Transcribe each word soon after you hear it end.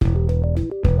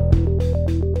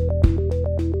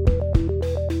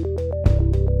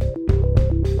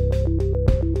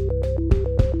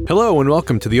Hello and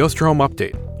welcome to the Osterholm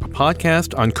Update, a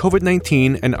podcast on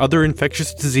COVID-19 and other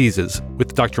infectious diseases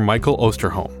with Dr. Michael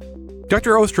Osterholm.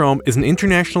 Dr. Osterholm is an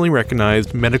internationally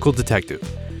recognized medical detective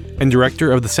and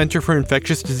director of the Center for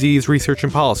Infectious Disease Research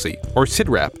and Policy, or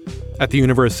CIDRAP, at the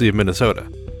University of Minnesota.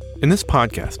 In this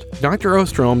podcast, Dr.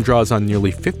 Osterholm draws on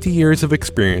nearly 50 years of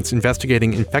experience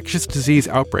investigating infectious disease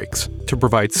outbreaks to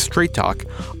provide straight talk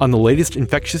on the latest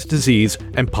infectious disease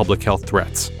and public health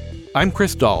threats. I'm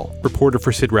Chris Dahl, reporter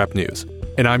for CIDRAP News,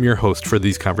 and I'm your host for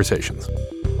these conversations.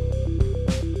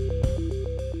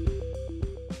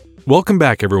 Welcome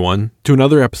back, everyone, to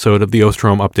another episode of the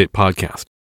Osterholm Update podcast.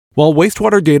 While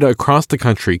wastewater data across the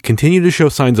country continue to show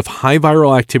signs of high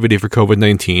viral activity for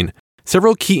COVID-19,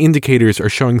 several key indicators are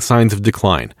showing signs of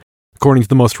decline, according to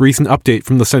the most recent update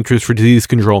from the Centers for Disease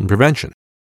Control and Prevention.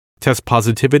 Test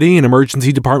positivity and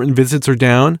emergency department visits are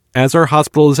down, as are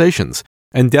hospitalizations,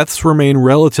 and deaths remain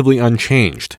relatively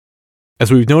unchanged.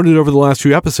 As we've noted over the last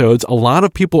few episodes, a lot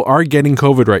of people are getting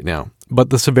COVID right now,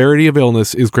 but the severity of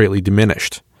illness is greatly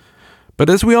diminished. But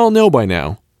as we all know by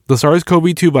now, the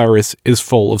SARS-CoV-2 virus is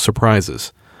full of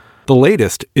surprises. The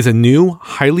latest is a new,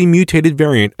 highly mutated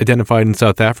variant identified in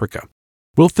South Africa.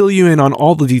 We'll fill you in on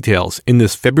all the details in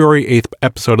this February 8th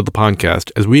episode of the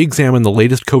podcast as we examine the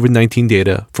latest COVID-19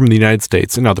 data from the United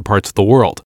States and other parts of the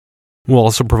world. We'll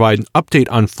also provide an update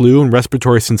on flu and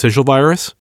respiratory syncytial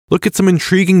virus, look at some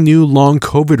intriguing new long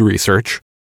COVID research,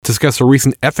 discuss a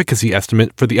recent efficacy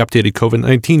estimate for the updated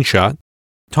COVID-19 shot,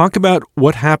 talk about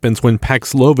what happens when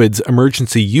Paxlovid's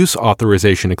emergency use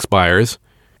authorization expires,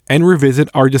 and revisit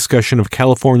our discussion of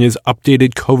California's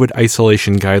updated COVID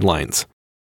isolation guidelines.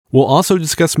 We'll also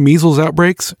discuss measles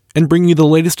outbreaks and bring you the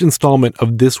latest installment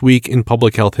of This Week in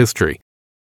Public Health History.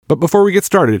 But before we get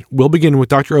started, we'll begin with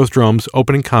Dr. Osterholm's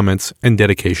opening comments and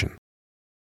dedication.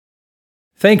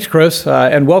 Thanks, Chris,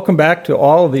 and welcome back to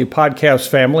all of the podcast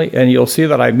family. And you'll see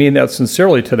that I mean that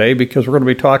sincerely today because we're going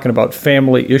to be talking about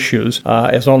family issues,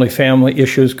 as only family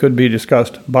issues could be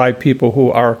discussed by people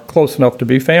who are close enough to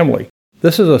be family.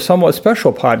 This is a somewhat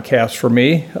special podcast for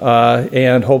me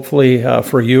and hopefully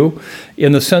for you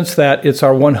in the sense that it's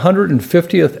our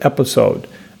 150th episode.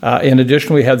 In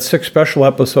addition, we had 6 special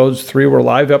episodes. 3 were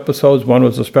live episodes. 1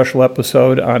 was a special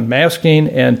episode on masking,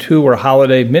 and 2 were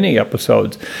holiday mini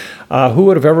episodes. Who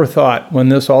would have ever thought when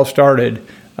this all started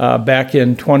back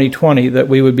in 2020 that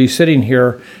we would be sitting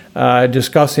here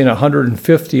discussing a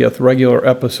 150th regular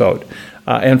episode?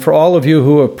 And for all of you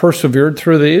who have persevered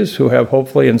through these, who have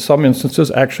hopefully in some instances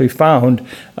actually found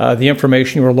the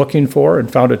information you were looking for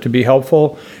and found it to be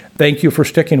helpful, thank you for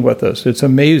sticking with us. It's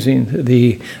amazing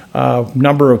the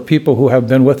number of people who have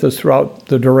been with us throughout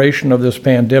the duration of this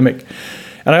pandemic.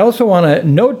 And I also want to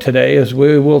note today, as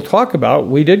we will talk about,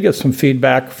 we did get some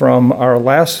feedback from our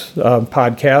last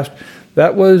podcast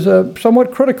that was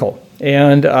somewhat critical.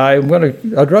 And I'm going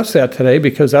to address that today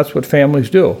because that's what families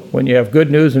do. When you have good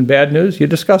news and bad news, you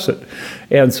discuss it.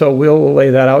 And so we'll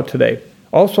lay that out today.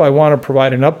 Also, I want to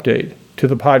provide an update to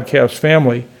the podcast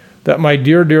family that my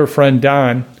dear, dear friend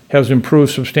Don has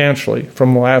improved substantially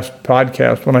from the last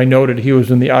podcast when I noted he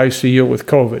was in the ICU with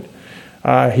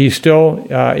COVID. He's still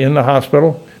in the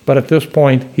hospital, but at this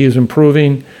point he is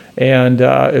improving, and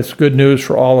it's good news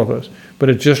for all of us. But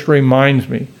it just reminds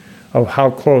me of how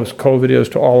close COVID is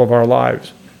to all of our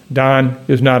lives. Don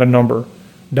is not a number.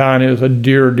 Don is a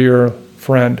dear, dear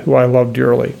friend who I love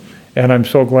dearly, and I'm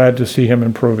so glad to see him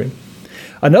improving.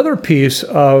 Another piece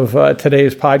of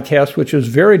today's podcast, which is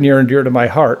very near and dear to my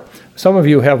heart, some of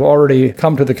you have already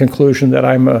come to the conclusion that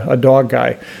I'm a dog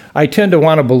guy. I tend to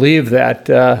want to believe that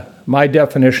my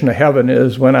definition of heaven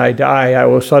is when I die, I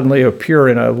will suddenly appear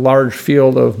in a large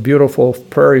field of beautiful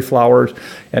prairie flowers,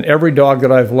 and every dog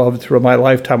that I've loved through my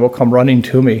lifetime will come running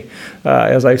to me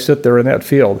as I sit there in that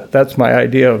field. That's my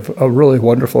idea of a really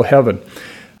wonderful heaven.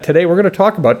 Today we're going to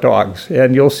talk about dogs,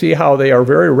 and you'll see how they are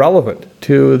very relevant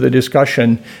to the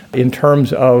discussion in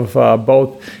terms of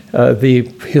both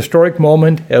the historic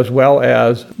moment as well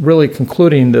as really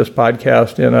concluding this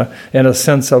podcast in a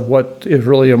sense of what is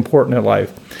really important in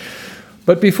life.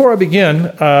 But before I begin,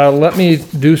 let me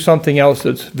do something else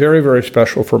that's very, very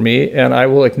special for me, and I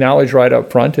will acknowledge right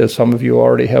up front, as some of you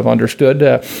already have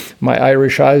understood, my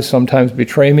Irish eyes sometimes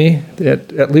betray me.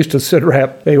 At least at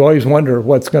CIDRAP, they always wonder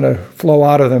what's going to flow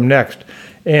out of them next.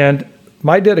 And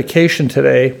my dedication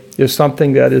today is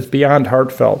something that is beyond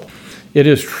heartfelt. It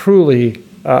is truly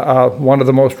one of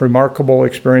the most remarkable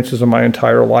experiences of my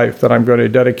entire life that I'm going to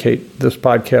dedicate this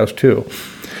podcast to,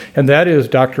 and that is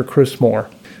Dr. Chris Moore.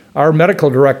 Our medical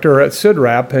director at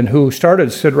CIDRAP, and who started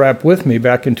CIDRAP with me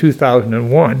back in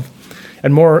 2001,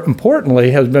 and more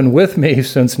importantly, has been with me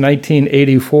since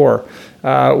 1984,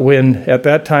 when at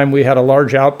that time we had a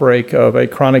large outbreak of a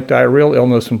chronic diarrheal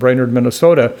illness in Brainerd,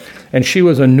 Minnesota, and she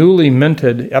was a newly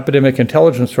minted Epidemic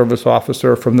Intelligence Service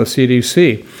officer from the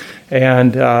CDC.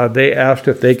 And they asked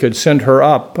if they could send her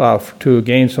up to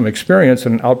gain some experience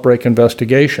in an outbreak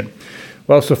investigation.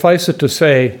 Well, suffice it to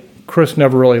say, Chris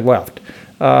never really left.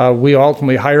 We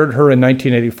ultimately hired her in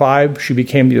 1985. She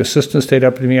became the assistant state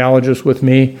epidemiologist with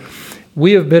me.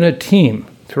 We have been a team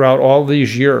throughout all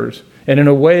these years, and in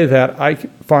a way that I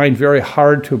find very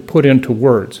hard to put into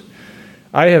words.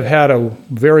 I have had a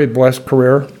very blessed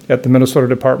career at the Minnesota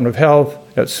Department of Health,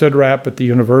 at CIDRAP, at the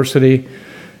university,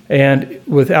 and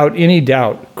without any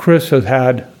doubt, Chris has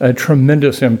had a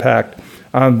tremendous impact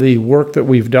on the work that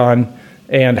we've done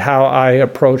and how I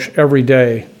approach every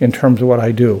day in terms of what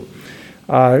I do.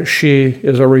 She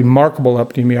is a remarkable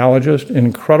epidemiologist, an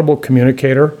incredible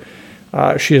communicator.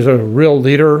 She is a real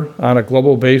leader on a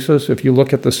global basis. If you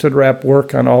look at the CIDRAP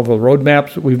work on all the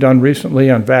roadmaps that we've done recently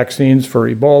on vaccines for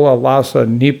Ebola, Lassa,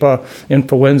 Nipah,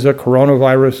 influenza,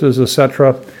 coronaviruses,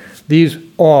 etc., these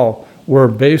all were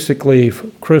basically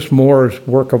Chris Moore's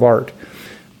work of art.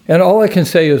 And all I can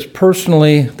say is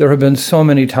personally, there have been so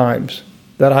many times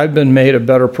that I've been made a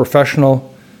better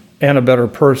professional and a better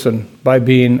person by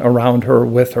being around her,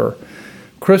 with her.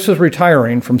 Chris is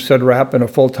retiring from CIDRAP on a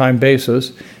full-time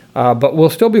basis, but will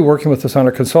still be working with us on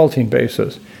a consulting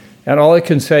basis. And all I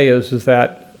can say is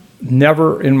that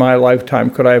never in my lifetime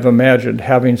could I have imagined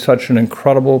having such an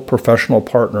incredible professional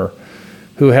partner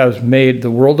who has made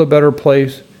the world a better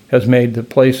place, has made the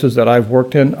places that I've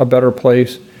worked in a better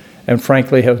place, and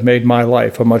frankly has made my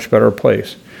life a much better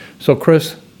place. So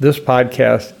Chris, this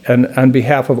podcast, and on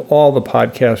behalf of all the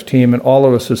podcast team and all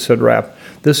of us at CIDRAP,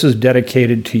 this is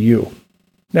dedicated to you.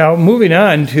 Now, moving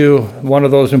on to one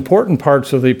of those important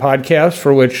parts of the podcast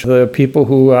for which the people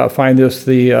who find this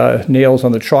the nails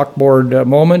on the chalkboard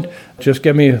moment, just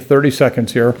give me 30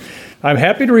 seconds here. I'm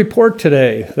happy to report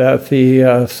today that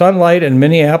the sunlight in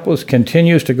Minneapolis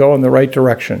continues to go in the right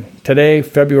direction. Today,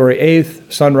 February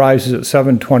 8th, sunrise is at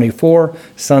 7:24,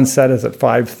 sunset is at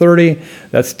 5:30.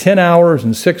 That's 10 hours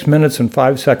and 6 minutes and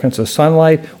 5 seconds of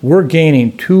sunlight. We're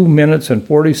gaining 2 minutes and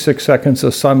 46 seconds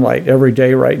of sunlight every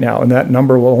day right now, and that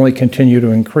number will only continue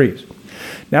to increase.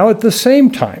 Now, at the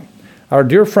same time, our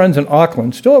dear friends in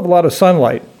Auckland still have a lot of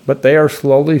sunlight, but they are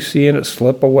slowly seeing it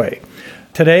slip away.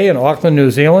 Today in Auckland, New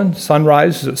Zealand,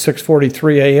 sunrise is at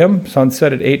 6:43 a.m.,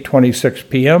 sunset at 8:26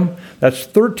 p.m. That's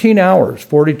 13 hours,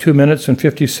 42 minutes, and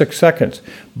 56 seconds.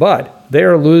 But they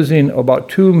are losing about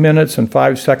 2 minutes and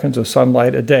 5 seconds of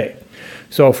sunlight a day.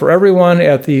 So for everyone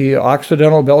at the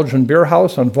Occidental Belgian Beer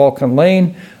House on Vulcan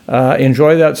Lane,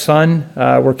 enjoy that sun.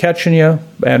 We're catching you,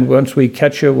 and once we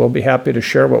catch you, we'll be happy to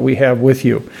share what we have with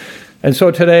you. And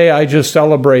so today I just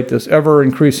celebrate this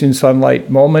ever-increasing sunlight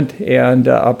moment and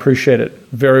appreciate it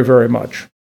very, very much.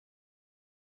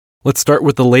 Let's start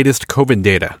with the latest COVID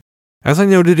data. As I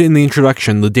noted in the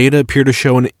introduction, the data appear to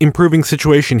show an improving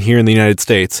situation here in the United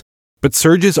States, but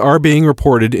surges are being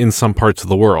reported in some parts of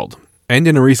the world. And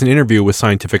in a recent interview with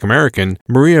Scientific American,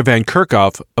 Maria Van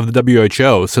Kerkhove of the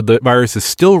WHO said the virus is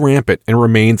still rampant and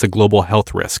remains a global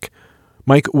health risk.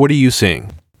 Mike, what are you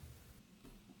seeing?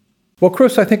 Well,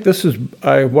 Chris, I think this is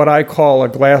what I call a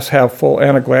glass half full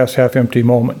and a glass half empty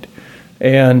moment.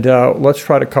 And let's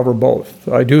try to cover both.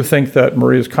 I do think that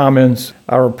Maria's comments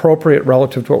are appropriate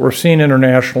relative to what we're seeing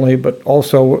internationally, but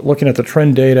also looking at the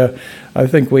trend data, I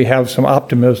think we have some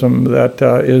optimism that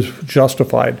is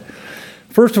justified.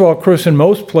 First of all, Chris, in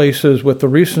most places with the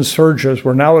recent surges,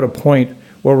 we're now at a point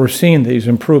where we're seeing these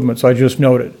improvements I just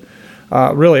noted.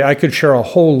 Really, I could share a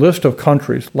whole list of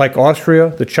countries like Austria,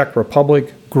 the Czech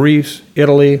Republic, Greece,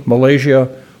 Italy, Malaysia,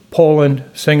 Poland,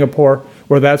 Singapore,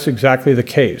 where that's exactly the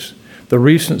case. The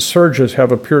recent surges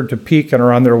have appeared to peak and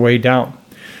are on their way down.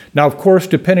 Now, of course,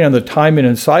 depending on the timing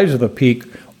and size of the peak,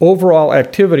 overall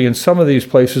activity in some of these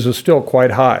places is still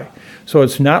quite high. So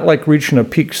it's not like reaching a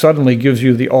peak suddenly gives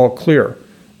you the all clear.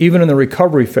 Even in the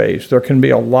recovery phase, there can be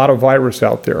a lot of virus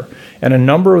out there, and a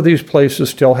number of these places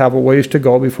still have a ways to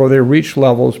go before they reach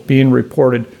levels being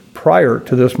reported prior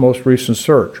to this most recent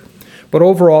surge. But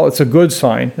overall, it's a good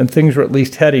sign, and things are at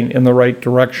least heading in the right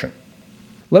direction.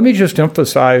 Let me just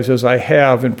emphasize, as I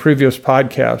have in previous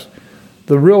podcasts,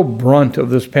 the real brunt of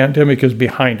this pandemic is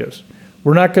behind us.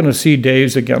 We're not going to see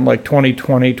days again like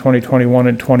 2020, 2021,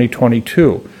 and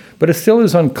 2022. But it still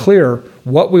is unclear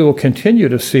what we will continue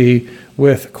to see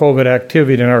with COVID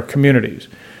activity in our communities.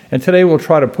 And today we'll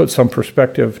try to put some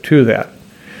perspective to that.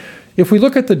 If we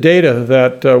look at the data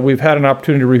that we've had an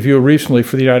opportunity to review recently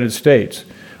for the United States,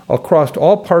 Across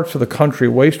all parts of the country,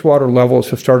 wastewater levels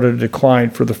have started to decline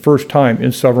for the first time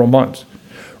in several months.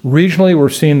 Regionally, we're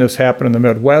seeing this happen in the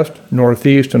Midwest,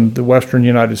 Northeast, and the Western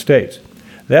United States.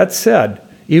 That said,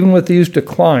 even with these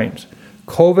declines,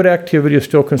 COVID activity is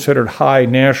still considered high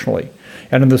nationally,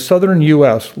 and in the southern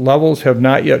U.S., levels have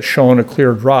not yet shown a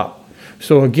clear drop.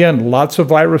 So again, lots of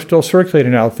virus still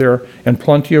circulating out there and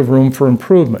plenty of room for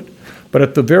improvement. But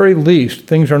at the very least,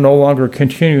 things are no longer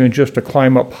continuing just to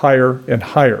climb up higher and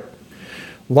higher.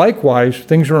 Likewise,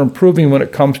 things are improving when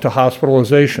it comes to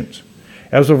hospitalizations.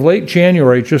 As of late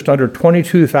January, just under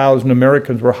 22,000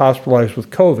 Americans were hospitalized with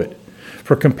COVID.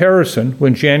 For comparison,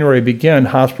 when January began,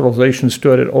 hospitalizations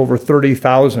stood at over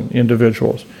 30,000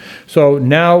 individuals. So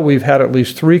now we've had at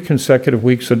least 3 consecutive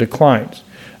weeks of declines.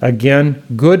 Again,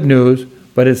 good news,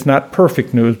 but it's not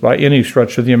perfect news by any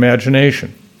stretch of the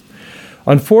imagination.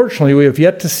 Unfortunately, we have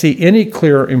yet to see any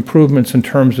clear improvements in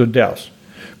terms of deaths.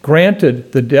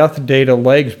 Granted, the death data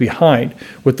lags behind,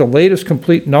 with the latest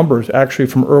complete numbers actually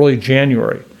from early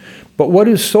January. But what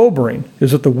is sobering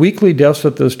is that the weekly deaths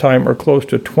at this time are close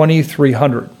to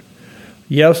 2,300.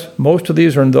 Yes, most of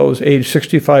these are in those aged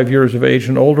 65 years of age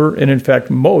and older, and in fact,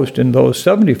 most in those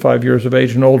 75 years of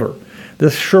age and older.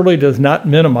 This surely does not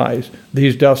minimize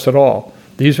these deaths at all.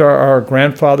 These are our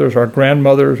grandfathers, our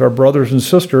grandmothers, our brothers and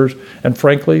sisters, and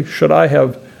frankly, should I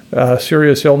have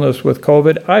serious illness with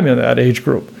COVID, I'm in that age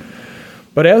group.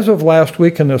 But as of last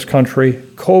week in this country,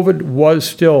 COVID was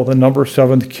still the number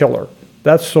 7th killer.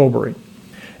 That's sobering.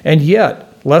 And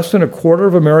yet, less than a quarter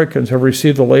of Americans have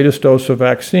received the latest dose of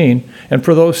vaccine, and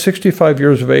for those 65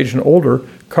 years of age and older,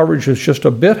 coverage is just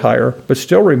a bit higher, but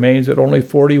still remains at only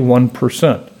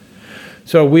 41%.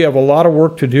 So we have a lot of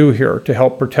work to do here to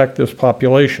help protect this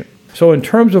population. So in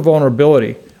terms of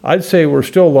vulnerability, I'd say we're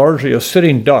still largely a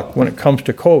sitting duck when it comes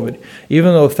to COVID,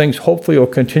 even though things hopefully will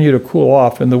continue to cool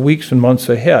off in the weeks and months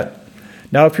ahead.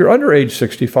 Now, if you're under age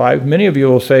 65, many of you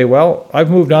will say, well, I've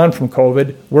moved on from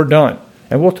COVID, we're done.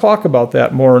 And we'll talk about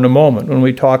that more in a moment when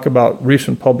we talk about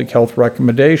recent public health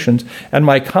recommendations and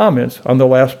my comments on the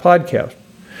last podcast.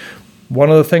 One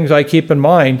of the things I keep in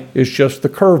mind is just the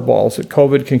curveballs that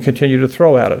COVID can continue to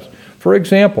throw at us. For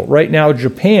example, right now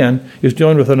Japan is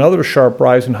dealing with another sharp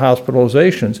rise in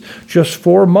hospitalizations just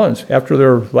 4 months after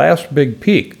their last big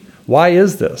peak. Why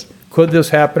is this? Could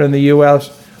this happen in the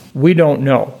U.S.? We don't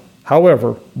know.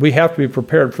 However, we have to be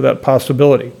prepared for that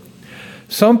possibility.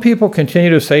 Some people continue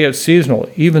to say it's seasonal,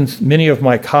 even many of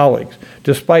my colleagues,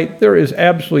 despite there is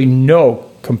absolutely no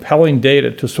compelling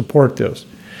data to support this.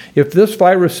 If this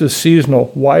virus is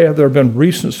seasonal, why have there been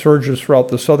recent surges throughout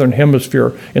the southern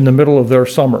hemisphere in the middle of their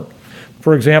summer?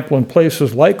 For example, in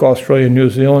places like Australia and New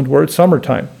Zealand where it's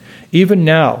summertime. Even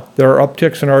now, there are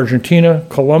upticks in Argentina,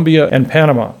 Colombia, and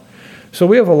Panama. So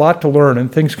we have a lot to learn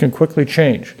and things can quickly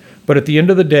change. But at the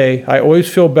end of the day, I always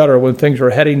feel better when things are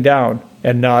heading down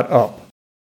and not up.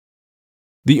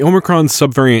 The Omicron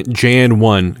subvariant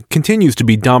JN1 continues to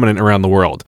be dominant around the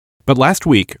world. But last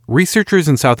week, researchers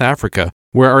in South Africa,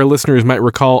 where our listeners might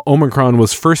recall Omicron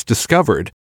was first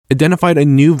discovered, identified a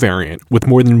new variant with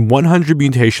more than 100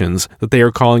 mutations that they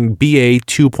are calling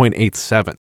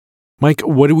BA.2.87. Mike,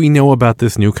 what do we know about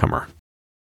this newcomer?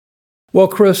 Well,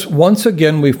 Chris, once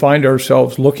again we find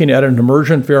ourselves looking at an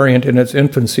emergent variant in its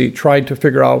infancy, trying to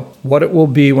figure out what it will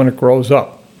be when it grows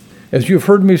up. As you've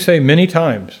heard me say many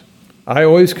times, I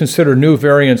always consider new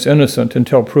variants innocent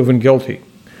until proven guilty.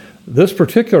 This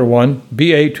particular one,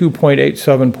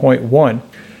 BA.2.87.1,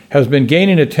 has been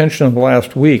gaining attention in the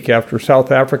last week after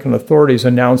South African authorities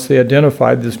announced they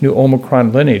identified this new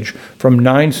Omicron lineage from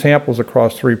 9 samples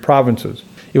across 3 provinces.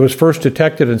 It was first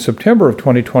detected in September of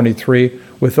 2023,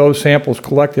 with those samples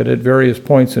collected at various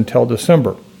points until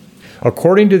December.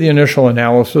 According to the initial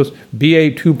analysis,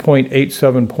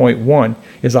 BA.2.87.1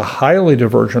 is a highly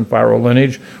divergent viral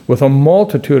lineage with a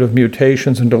multitude of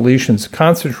mutations and deletions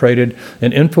concentrated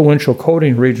in influential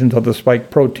coding regions of the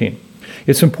spike protein.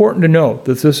 It's important to note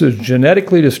that this is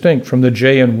genetically distinct from the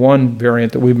JN1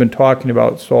 variant that we've been talking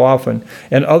about so often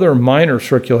and other minor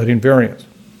circulating variants.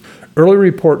 Early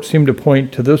reports seem to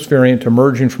point to this variant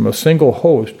emerging from a single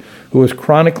host who was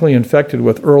chronically infected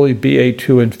with early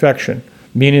BA2 infection,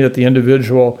 meaning that the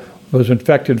individual was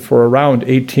infected for around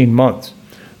 18 months.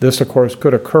 This, of course,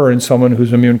 could occur in someone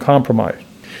who's immune compromised.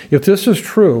 If this is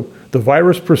true, the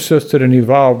virus persisted and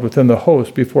evolved within the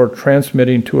host before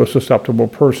transmitting to a susceptible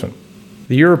person.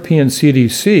 The European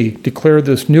CDC declared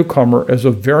this newcomer as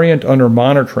a variant under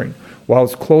monitoring, while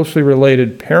its closely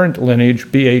related parent lineage,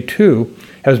 BA2,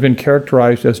 has been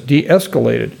characterized as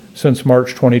de-escalated since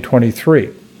March 2023.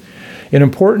 An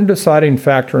important deciding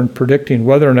factor in predicting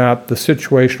whether or not the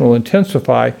situation will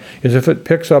intensify is if it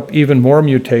picks up even more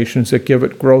mutations that give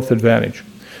it growth advantage.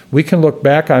 We can look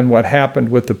back on what happened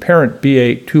with the parent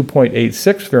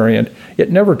BA.2.86 variant.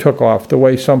 It never took off the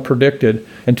way some predicted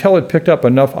until it picked up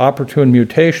enough opportune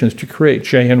mutations to create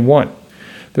JN1.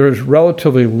 There is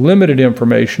relatively limited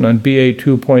information on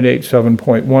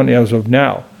BA.2.87.1 as of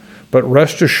now, but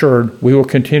rest assured we will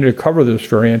continue to cover this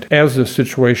variant as this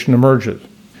situation emerges.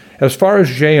 As far as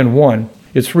JN1,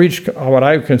 it's reached what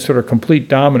I consider complete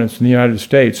dominance in the United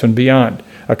States and beyond,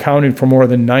 accounting for more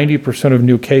than 90% of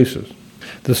new cases.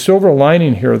 The silver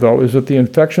lining here, though, is that the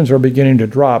infections are beginning to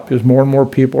drop as more and more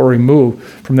people are removed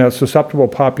from that susceptible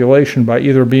population by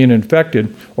either being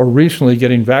infected or recently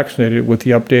getting vaccinated with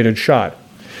the updated shot.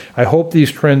 I hope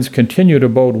these trends continue to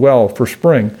bode well for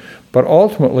spring, but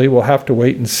ultimately we'll have to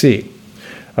wait and see.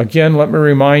 Again, let me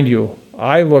remind you,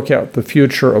 I look at the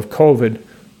future of COVID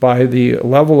by the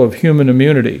level of human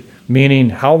immunity,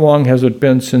 meaning how long has it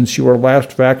been since you were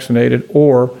last vaccinated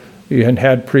or you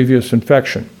had previous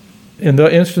infection. In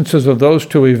the instances of those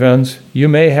two events, you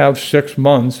may have 6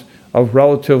 months of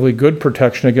relatively good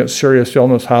protection against serious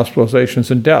illness, hospitalizations,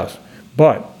 and deaths,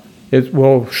 but it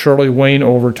will surely wane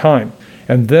over time.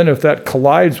 And then if that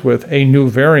collides with a new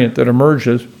variant that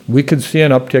emerges, we could see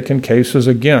an uptick in cases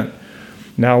again.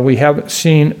 Now, we haven't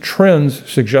seen trends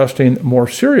suggesting more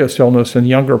serious illness in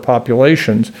younger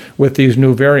populations with these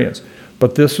new variants,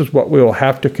 but this is what we will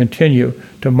have to continue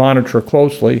to monitor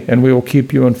closely, and we will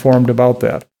keep you informed about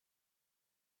that.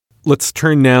 Let's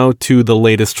turn now to the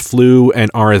latest flu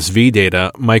and RSV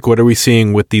data. Mike, what are we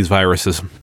seeing with these viruses?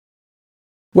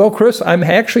 Well, Chris, I'm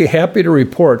actually happy to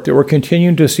report that we're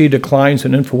continuing to see declines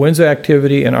in influenza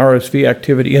activity and RSV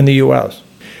activity in the U.S.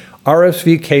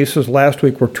 RSV cases last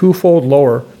week were twofold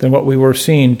lower than what we were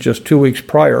seeing just 2 weeks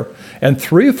prior, and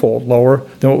threefold lower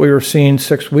than what we were seeing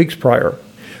 6 weeks prior.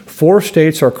 4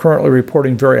 states are currently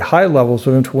reporting very high levels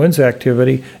of influenza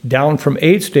activity, down from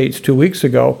 8 states 2 weeks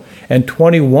ago and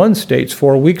 21 states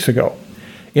 4 weeks ago.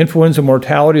 Influenza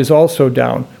mortality is also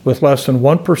down, with less than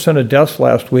 1% of deaths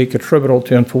last week attributable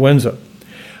to influenza.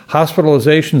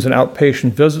 Hospitalizations and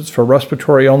outpatient visits for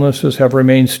respiratory illnesses have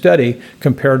remained steady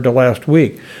compared to last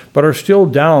week, but are still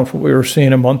down from what we were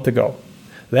seeing a month ago.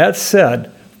 That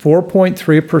said,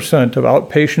 4.3% of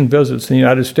outpatient visits in the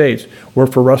United States were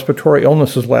for respiratory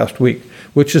illnesses last week,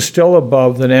 which is still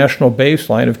above the national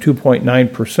baseline of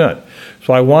 2.9%.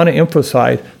 So I want to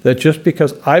emphasize that just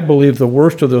because I believe the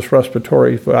worst of this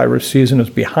respiratory virus season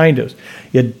is behind us,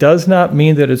 it does not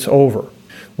mean that it's over.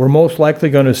 We're most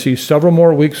likely going to see several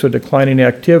more weeks of declining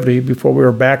activity before we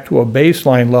are back to a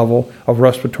baseline level of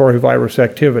respiratory virus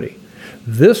activity.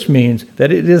 This means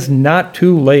that it is not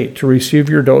too late to receive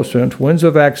your dose of influenza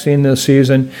vaccine this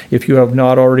season if you have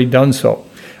not already done so.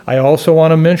 I also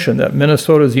want to mention that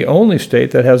Minnesota is the only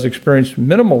state that has experienced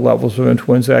minimal levels of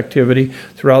influenza activity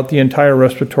throughout the entire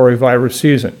respiratory virus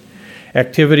season.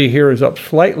 Activity here is up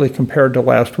slightly compared to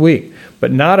last week,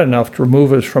 but not enough to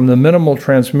remove us from the minimal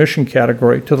transmission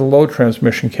category to the low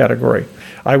transmission category.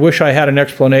 I wish I had an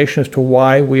explanation as to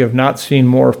why we have not seen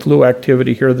more flu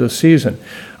activity here this season.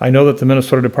 I know that the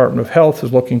Minnesota Department of Health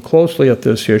is looking closely at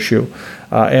this issue,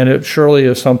 and it surely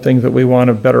is something that we want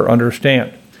to better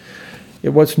understand.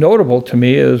 What's notable to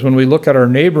me is when we look at our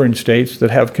neighboring states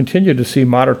that have continued to see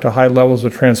moderate to high levels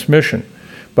of transmission.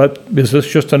 But is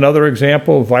this just another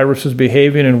example of viruses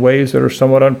behaving in ways that are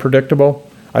somewhat unpredictable?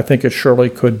 I think it surely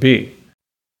could be.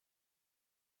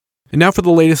 And now for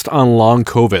the latest on long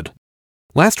COVID.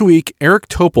 Last week, Eric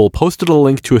Topol posted a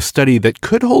link to a study that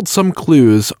could hold some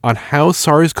clues on how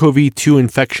SARS-CoV-2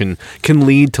 infection can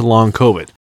lead to long COVID.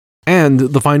 And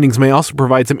the findings may also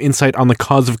provide some insight on the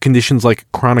cause of conditions like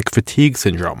chronic fatigue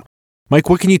syndrome. Mike,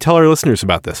 what can you tell our listeners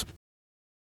about this?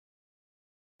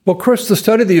 Well, Chris, the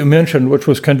study that you mentioned, which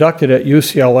was conducted at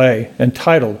UCLA,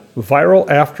 entitled Viral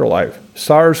Afterlife,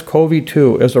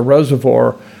 SARS-CoV-2 as a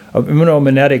Reservoir of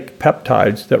Immunomimetic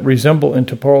Peptides that Resemble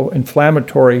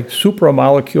Inflammatory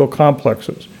Supramolecule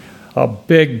Complexes. A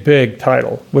big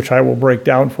title, which I will break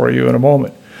down for you in a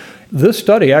moment. This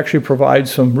study actually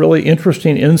provides some really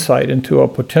interesting insight into a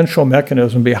potential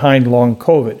mechanism behind long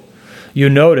COVID. You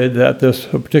noted that this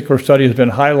particular study has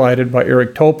been highlighted by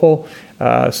Eric Topol,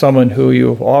 someone who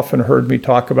you've often heard me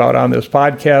talk about on this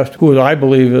podcast, who I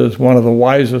believe is one of the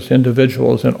wisest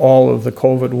individuals in all of the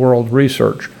COVID world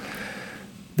research.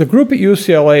 The group at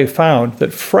UCLA found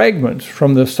that fragments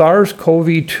from the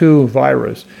SARS-CoV-2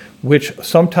 virus, which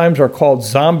sometimes are called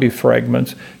zombie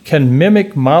fragments, can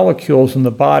mimic molecules in the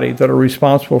body that are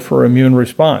responsible for immune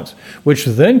response, which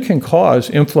then can cause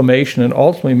inflammation and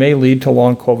ultimately may lead to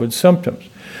long COVID symptoms.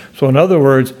 So in other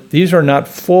words, these are not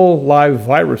full live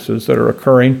viruses that are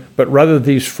occurring, but rather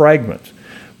these fragments.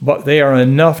 But they are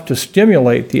enough to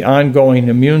stimulate the ongoing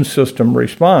immune system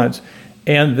response,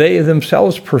 and they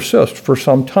themselves persist for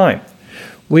some time.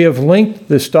 We have linked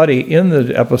the study in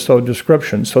the episode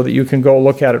description so that you can go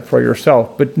look at it for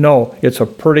yourself. But no, it's a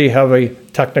pretty heavy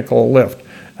technical lift.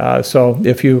 So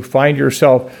if you find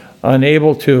yourself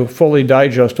unable to fully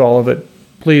digest all of it,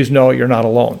 please know you're not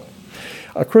alone.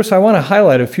 Chris, I want to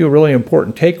highlight a few really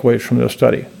important takeaways from this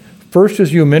study. First,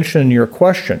 as you mentioned in your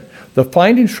question, the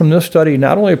findings from this study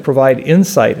not only provide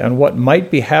insight on what might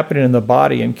be happening in the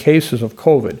body in cases of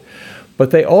COVID,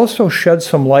 but they also shed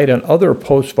some light on other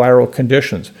post-viral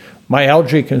conditions,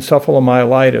 myalgic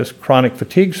encephalomyelitis, chronic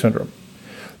fatigue syndrome.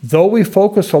 Though we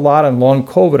focus a lot on long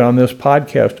COVID on this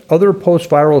podcast, other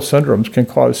post-viral syndromes can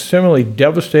cause similarly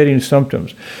devastating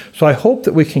symptoms. So I hope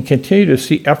that we can continue to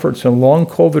see efforts in long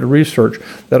COVID research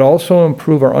that also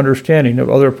improve our understanding of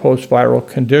other post-viral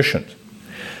conditions.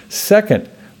 Second,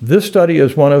 this study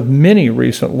is one of many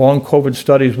recent long COVID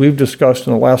studies we've discussed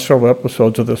in the last several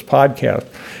episodes of this podcast.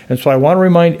 And so I want to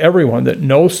remind everyone that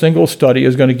no single study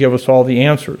is going to give us all the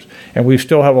answers, and we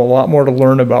still have a lot more to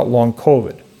learn about long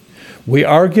COVID. We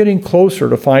are getting closer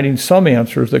to finding some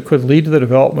answers that could lead to the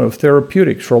development of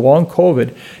therapeutics for long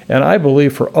COVID, and I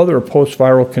believe for other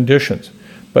post-viral conditions.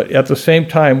 But at the same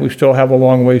time, we still have a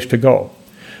long ways to go.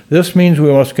 This means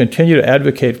we must continue to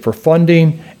advocate for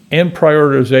funding and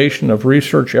prioritization of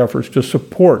research efforts to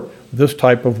support this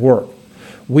type of work.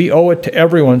 We owe it to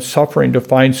everyone suffering to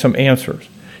find some answers,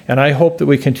 and I hope that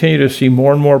we continue to see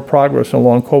more and more progress in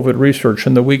long COVID research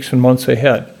in the weeks and months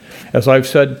ahead. As I've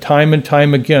said time and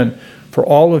time again, for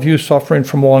all of you suffering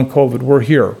from long COVID, we're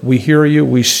here. We hear you,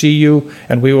 we see you,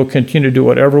 and we will continue to do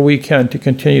whatever we can to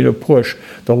continue to push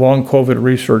the long COVID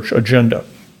research agenda.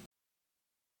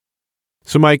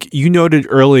 So, Mike, you noted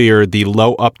earlier the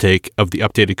low uptake of the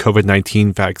updated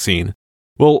COVID-19 vaccine.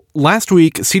 Well, last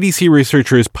week, CDC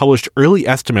researchers published early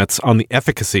estimates on the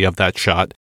efficacy of that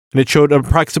shot, and it showed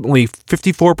approximately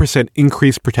 54%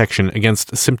 increased protection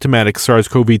against symptomatic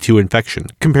SARS-CoV-2 infection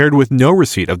compared with no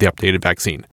receipt of the updated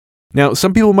vaccine. Now,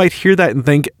 some people might hear that and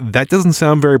think, that doesn't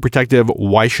sound very protective,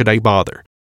 why should I bother?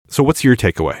 So what's your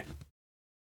takeaway?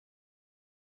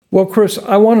 Well, Chris,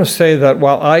 I want to say that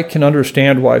while I can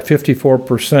understand why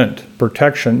 54%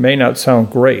 protection may not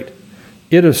sound great,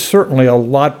 it is certainly a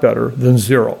lot better than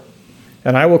zero.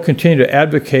 And I will continue to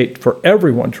advocate for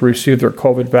everyone to receive their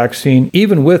COVID vaccine,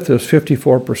 even with this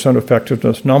 54%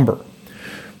 effectiveness number.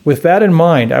 With that in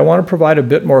mind, I want to provide a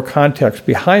bit more context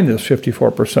behind this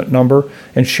 54% number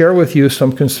and share with you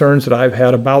some concerns that I've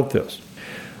had about this.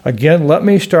 Again, let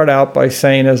me start out by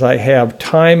saying, as I have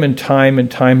time and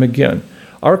time again,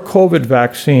 our COVID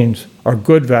vaccines are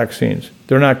good vaccines.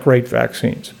 They're not great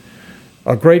vaccines.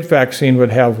 A great vaccine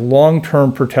would have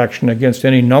long-term protection against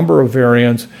any number of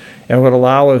variants and would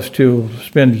allow us to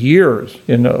spend years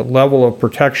in a level of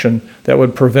protection that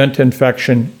would prevent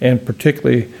infection and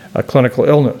particularly clinical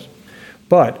illness.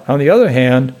 But on the other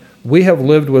hand, we have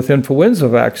lived with influenza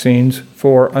vaccines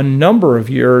for a number of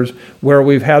years where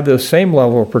we've had this same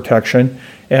level of protection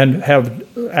and have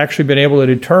actually been able to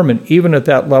determine, even at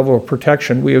that level of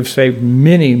protection, we have saved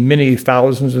many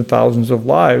thousands and thousands of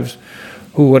lives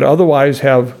who would otherwise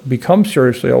have become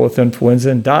seriously ill with influenza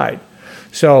and died.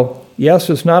 So, yes,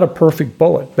 it's not a perfect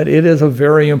bullet, but it is a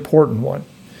very important one.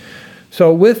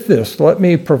 So with this, let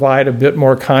me provide a bit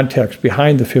more context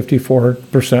behind the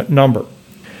 54% number.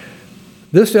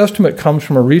 This estimate comes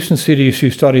from a recent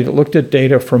CDC study that looked at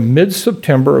data from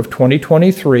mid-September of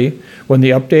 2023, when the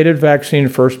updated vaccine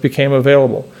first became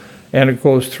available, and it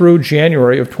goes through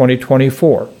January of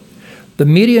 2024. The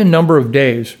median number of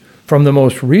days from the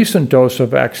most recent dose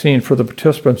of vaccine for the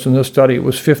participants in this study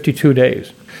was 52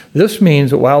 days. This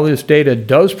means that while this data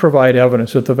does provide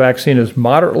evidence that the vaccine is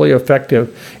moderately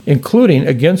effective, including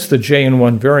against the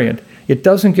JN1 variant, it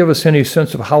doesn't give us any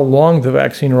sense of how long the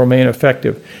vaccine will remain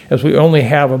effective, as we only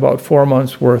have about 4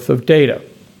 months' worth of data.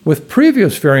 With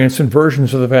previous variants and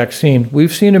versions of the vaccine,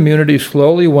 we've seen immunity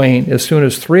slowly wane as soon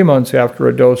as 3 months after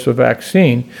a dose of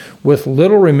vaccine, with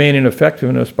little remaining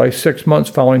effectiveness by 6 months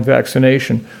following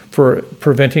vaccination for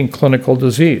preventing clinical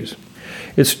disease.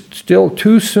 It's still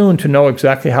too soon to know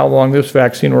exactly how long this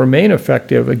vaccine will remain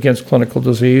effective against clinical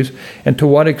disease and to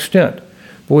what extent.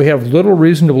 But we have little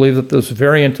reason to believe that this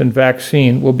variant and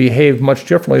vaccine will behave much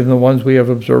differently than the ones we have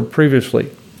observed previously.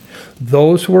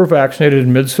 Those who were vaccinated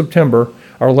in mid-September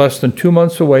are less than 2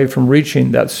 months away from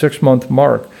reaching that 6-month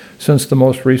mark since the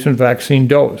most recent vaccine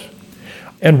dose.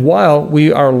 And while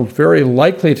we are very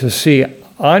likely to see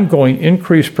ongoing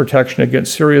increased protection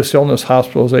against serious illness,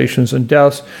 hospitalizations, and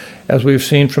deaths, as we've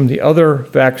seen from the other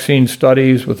vaccine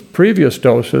studies with previous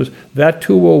doses, that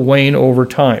too will wane over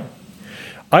time.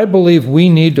 I believe we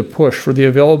need to push for the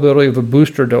availability of a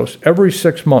booster dose every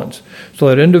 6 months so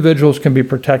that individuals can be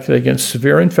protected against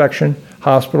severe infection,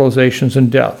 hospitalizations,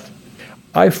 and death.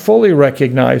 I fully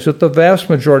recognize that the vast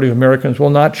majority of Americans will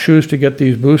not choose to get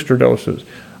these booster doses.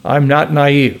 I'm not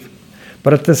naive.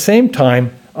 But at the same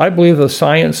time, I believe the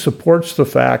science supports the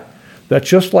fact that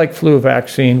just like flu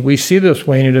vaccine, we see this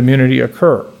waning immunity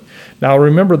occur. Now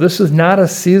remember, this is not a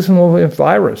seasonal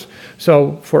virus.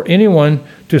 So for anyone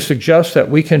to suggest that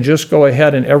we can just go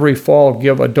ahead and every fall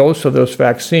give a dose of this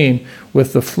vaccine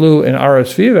with the flu and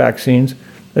RSV vaccines,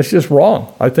 that's just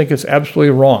wrong. I think it's absolutely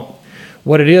wrong.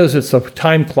 What it is, it's a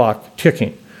time clock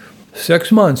ticking.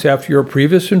 6 months after your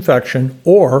previous infection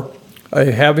or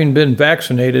having been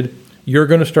vaccinated, you're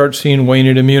going to start seeing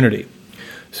waning immunity.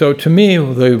 So to me,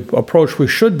 the approach we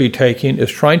should be taking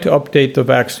is trying to update the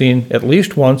vaccine at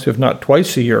least once, if not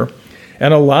twice a year,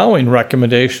 and allowing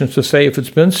recommendations to say if it's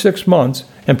been 6 months,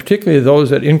 and particularly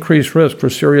those at increased risk for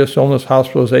serious illness,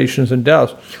 hospitalizations, and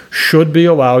deaths, should be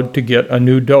allowed to get a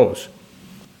new dose.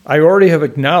 I already have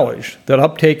acknowledged that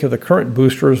uptake of the current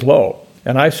booster is low,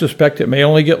 and I suspect it may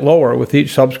only get lower with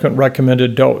each subsequent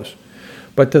recommended dose.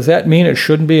 But does that mean it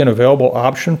shouldn't be an available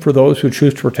option for those who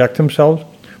choose to protect themselves?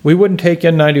 We wouldn't take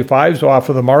N95s off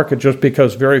of the market just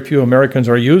because very few Americans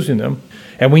are using them.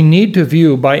 And we need to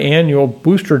view biannual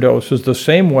booster doses the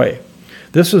same way.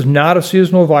 This is not a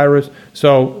seasonal virus,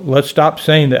 so let's stop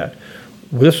saying that.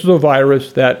 This is a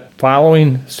virus that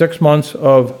following 6 months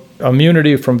of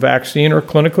immunity from vaccine or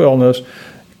clinical illness,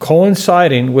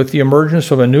 coinciding with the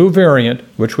emergence of a new variant,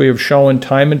 which we have shown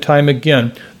time and time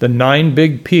again, the 9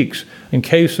 big peaks in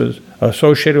cases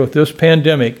associated with this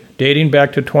pandemic dating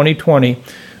back to 2020,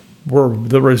 were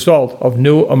the result of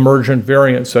new emergent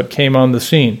variants that came on the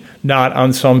scene, not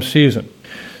on some season.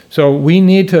 So we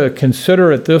need to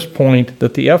consider at this point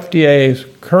that the FDA's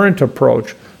current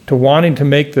approach to wanting to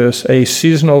make this a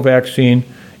seasonal vaccine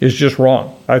is just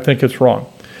wrong. I think it's wrong.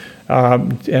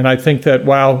 And I think that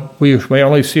while we may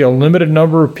only see a limited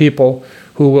number of people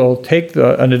who will take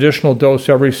an additional dose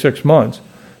every 6 months,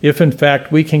 if in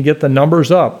fact we can get the numbers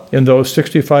up in those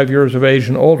 65 years of age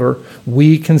and older,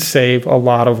 we can save a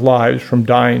lot of lives from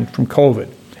dying from COVID.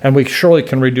 And we surely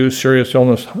can reduce serious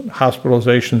illness,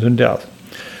 hospitalizations, and death.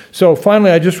 So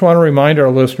finally, I just want to remind our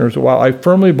listeners that while I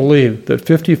firmly believe that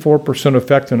 54%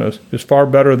 effectiveness is far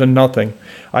better than nothing,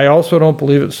 I also don't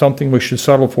believe it's something we should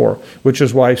settle for, which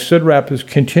is why CIDRAP is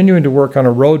continuing to work on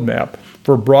a roadmap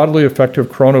for broadly effective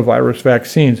coronavirus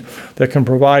vaccines that can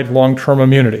provide long-term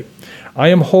immunity. I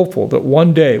am hopeful that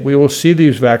one day we will see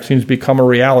these vaccines become a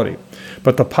reality,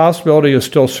 but the possibility is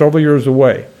still several years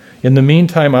away. In the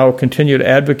meantime, I will continue to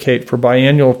advocate for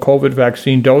biannual COVID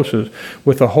vaccine doses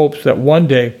with the hopes that one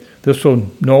day this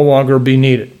will no longer be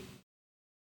needed.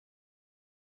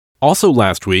 Also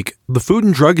last week, the Food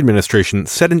and Drug Administration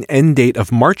set an end date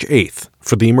of March 8th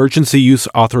for the emergency use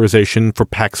authorization for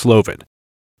Paxlovid.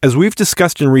 As we've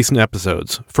discussed in recent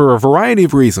episodes, for a variety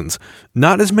of reasons,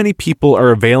 not as many people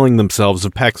are availing themselves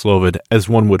of Paxlovid as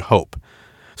one would hope.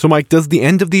 So, Mike, does the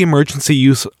end of the emergency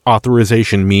use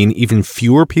authorization mean even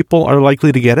fewer people are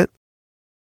likely to get it?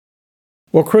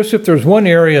 Well, Chris, if there's one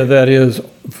area that is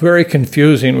very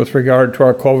confusing with regard to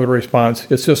our COVID response,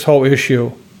 it's this whole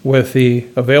issue with the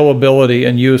availability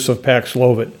and use of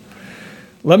Paxlovid.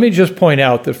 Let me just point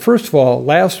out that, first of all,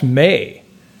 last May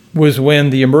was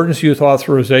when the emergency use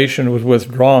authorization was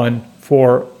withdrawn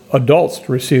for adults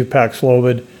to receive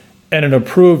Paxlovid, and an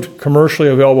approved commercially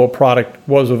available product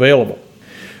was available.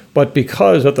 But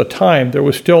because at the time there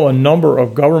was still a number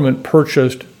of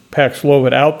government-purchased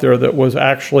Paxlovid out there that was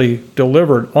actually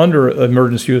delivered under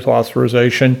emergency use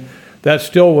authorization, that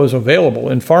still was available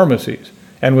in pharmacies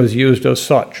and was used as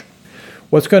such.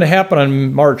 What's going to happen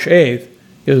on March 8th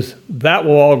is that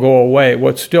will all go away.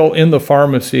 What's still in the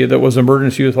pharmacy that was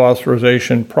emergency use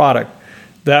authorization product,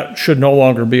 that should no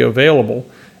longer be available.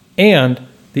 And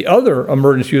the other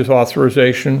emergency use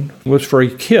authorization was for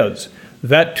kids.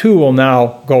 That too will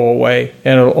now go away,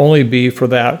 and it'll only be for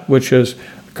that which is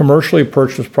commercially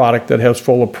purchased product that has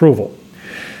full approval.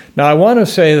 Now, I want to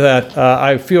say that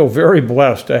I feel very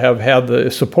blessed to have had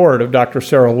the support of Dr.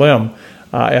 Sarah Lim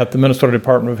at the Minnesota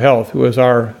Department of Health, who is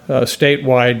our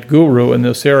statewide guru in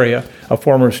this area, a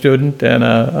former student and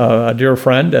a dear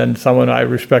friend and someone I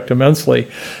respect immensely.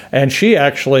 And she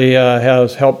actually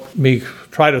has helped me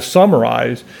try to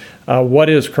summarize what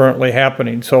is currently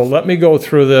happening. So let me go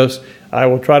through this. I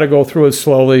will try to go through it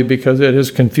slowly because it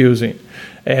is confusing.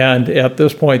 And at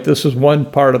this point, this is one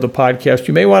part of the podcast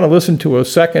you may want to listen to a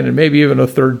second and maybe even a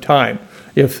third time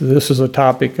if this is a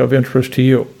topic of interest to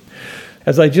you.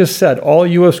 As I just said, all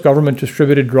U.S. government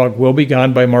distributed drug will be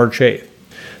gone by March 8th.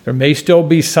 There may still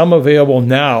be some available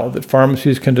now that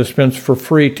pharmacies can dispense for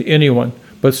free to anyone,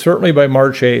 but certainly by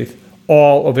March 8th,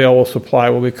 all available supply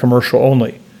will be commercial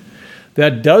only.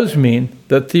 That does mean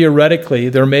that theoretically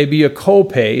there may be a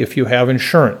copay if you have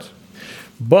insurance.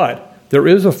 But there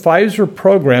is a Pfizer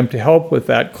program to help with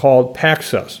that called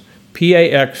PAXCESS,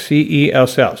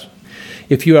 P-A-X-C-E-S-S.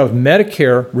 If you have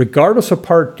Medicare, regardless of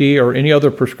Part D or any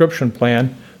other prescription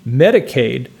plan,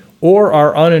 Medicaid, or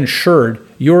are uninsured,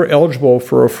 you're eligible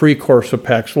for a free course of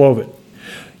Paxlovid.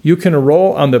 You can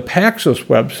enroll on the PAXCESS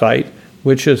website,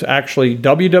 which is actually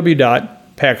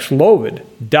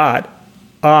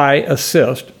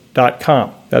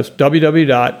www.paxlovid.iassist.com. That's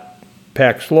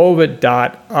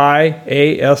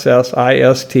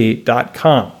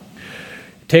www.paxlovid.iassist.com.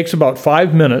 It takes about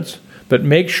 5 minutes, but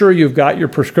make sure you've got your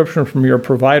prescription from your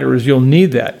provider, as you'll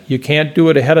need that. You can't do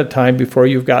it ahead of time before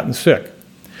you've gotten sick.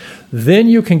 Then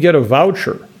you can get a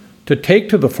voucher to take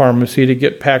to the pharmacy to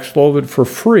get Paxlovid for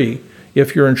free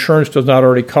if your insurance does not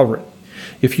already cover it.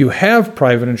 If you have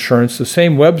private insurance, the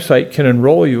same website can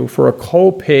enroll you for a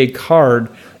copay card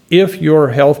if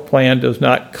your health plan does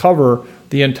not cover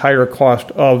the entire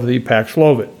cost of the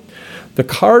Paxlovid. The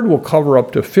card will cover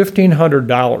up to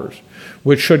 $1,500,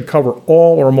 which should cover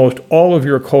all or most all of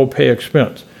your copay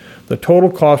expense. The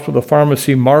total cost of the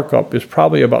pharmacy markup is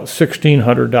probably about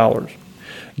 $1,600.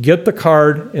 Get the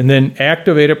card and then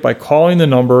activate it by calling the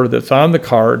number that's on the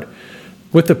card.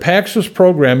 With the PAXCESS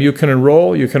program, you can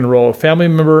enroll a family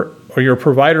member, or your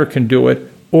provider can do it,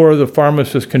 or the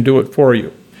pharmacist can do it for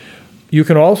you. You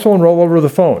can also enroll over the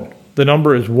phone. The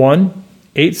number is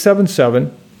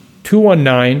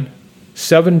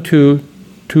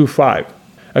 1-877-219-7225.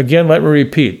 Again, let me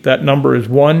repeat. That number is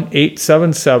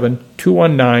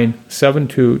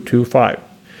 1-877-219-7225.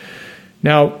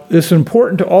 Now, it's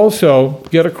important to also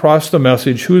get across the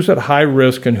message who's at high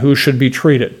risk and who should be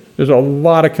treated. There's a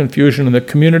lot of confusion in the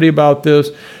community about this,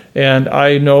 and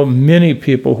I know many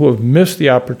people who have missed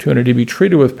the opportunity to be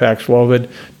treated with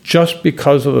Paxlovid just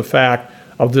because of the fact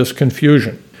of this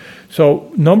confusion.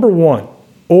 So, number one,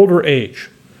 older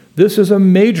age. This is a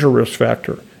major risk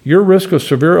factor. Your risk of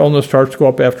severe illness starts to go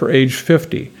up after age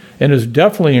 50 and is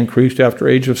definitely increased after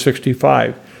age of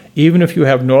 65, even if you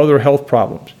have no other health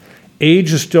problems.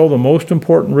 Age is still the most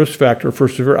important risk factor for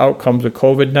severe outcomes of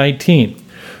COVID-19.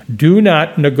 Do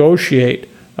not negotiate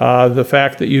the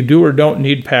fact that you do or don't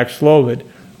need Paxlovid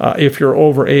if you're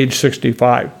over age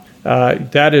 65.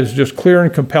 That is just clear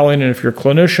and compelling, and if your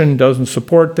clinician doesn't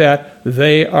support that,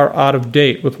 they are out of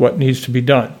date with what needs to be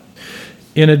done.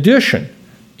 In addition,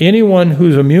 anyone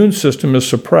whose immune system is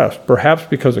suppressed, perhaps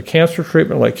because of cancer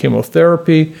treatment like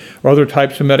chemotherapy or other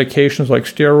types of medications like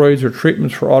steroids or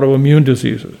treatments for autoimmune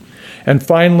diseases. And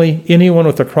finally, anyone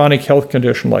with a chronic health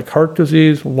condition like heart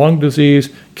disease, lung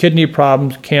disease, kidney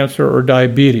problems, cancer, or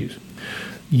diabetes.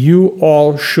 You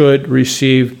all should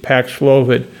receive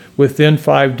Paxlovid within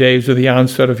 5 days of the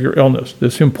onset of your illness.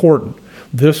 This is important.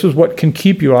 This is what can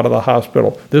keep you out of the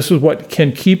hospital. This is what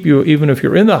can keep you, even if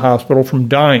you're in the hospital, from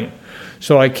dying.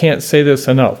 So I can't say this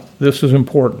enough. This is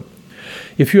important.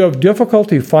 If you have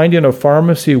difficulty finding a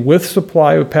pharmacy with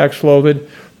supply of Paxlovid,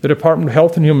 the Department of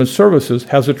Health and Human Services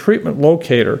has a treatment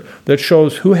locator that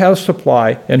shows who has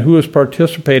supply and who is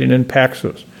participating in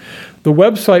PAXCESS. The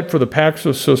website for the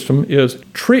PAXCESS system is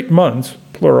treatmonths,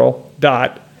 plural,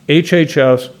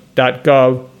 .hhs.gov.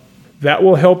 That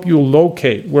will help you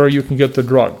locate where you can get the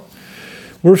drug.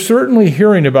 We're certainly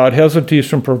hearing about hesitancies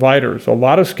from providers, a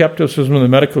lot of skepticism in the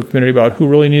medical community about who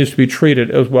really needs to be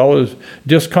treated, as well as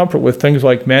discomfort with things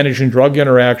like managing drug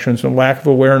interactions and lack of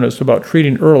awareness about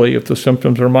treating early if the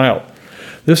symptoms are mild.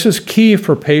 This is key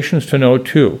for patients to know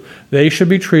too. They should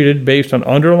be treated based on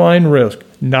underlying risk,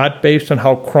 not based on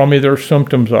how crummy their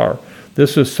symptoms are.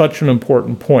 This is such an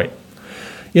important point.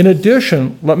 In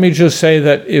addition, let me just say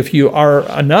that if you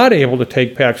are not able to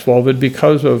take Paxlovid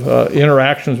because of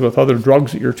interactions with other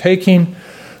drugs that you're taking,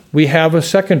 we have a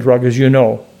second drug, as you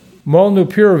know.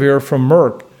 Molnupiravir from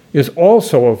Merck is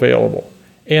also available,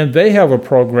 and they have a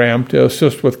program to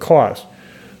assist with costs.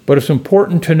 But it's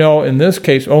important to know, in this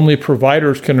case, only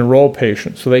providers can enroll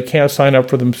patients, so they can't sign up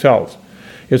for themselves.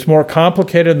 It's more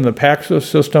complicated than the PAXCESS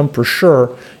system for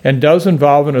sure, and does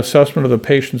involve an assessment of the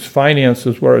patient's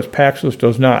finances, whereas PAXCESS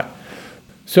does not.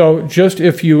 So just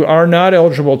if you are not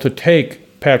eligible to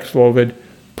take Paxlovid,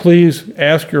 please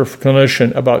ask your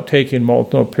clinician about taking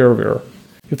molnupiravir.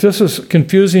 If this is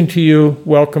confusing to you,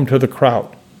 welcome to the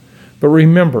crowd. But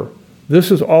remember, This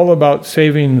is all about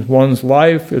saving one's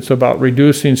life. It's about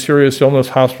reducing serious illness,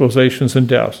 hospitalizations, and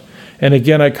deaths. And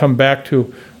again, I come back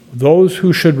to those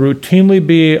who should routinely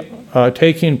be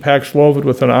taking Paxlovid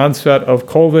with an onset of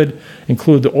COVID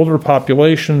include the older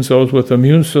populations, those with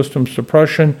immune system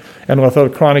suppression, and with other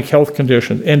chronic health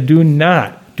conditions. And do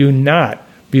not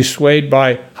be swayed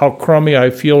by how crummy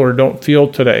I feel or don't feel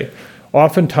today.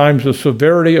 Oftentimes, the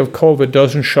severity of COVID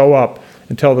doesn't show up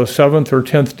until the 7th or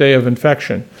 10th day of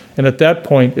infection. And at that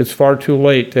point, it's far too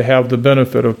late to have the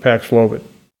benefit of Paxlovid.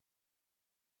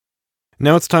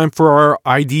 Now it's time for our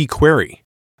ID query.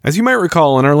 As you might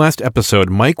recall, in our last episode,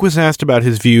 Mike was asked about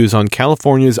his views on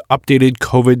California's updated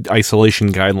COVID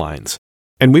isolation guidelines.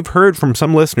 And we've heard from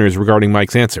some listeners regarding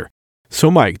Mike's answer.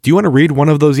 So Mike, do you want to read one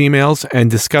of those emails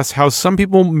and discuss how some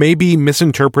people may be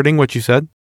misinterpreting what you said?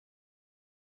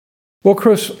 Well,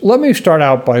 Chris, let me start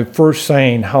out by first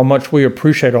saying how much we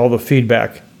appreciate all the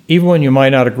feedback, even when you might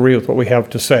not agree with what we have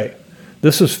to say.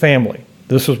 This is family.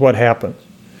 This is what happens.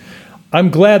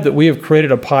 I'm glad that we have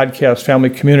created a podcast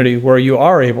family community where you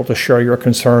are able to share your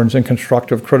concerns and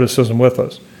constructive criticism with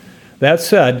us. That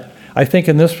said, I think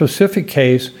in this specific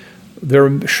case,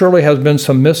 there surely has been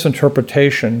some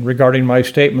misinterpretation regarding my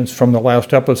statements from the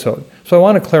last episode. So I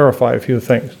want to clarify a few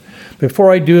things.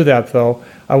 Before I do that, though,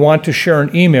 I want to share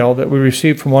an email that we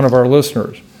received from one of our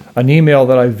listeners, an email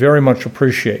that I very much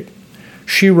appreciate.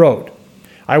 She wrote,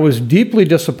 I was deeply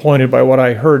disappointed by what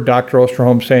I heard Dr.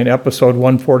 Osterholm say in episode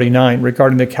 149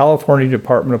 regarding the California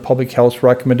Department of Public Health's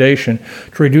recommendation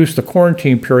to reduce the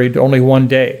quarantine period to only 1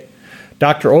 day.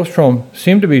 Dr. Osterholm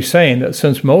seemed to be saying that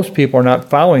since most people are not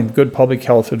following good public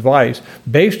health advice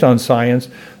based on science,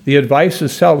 the advice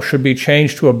itself should be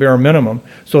changed to a bare minimum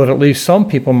so that at least some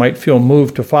people might feel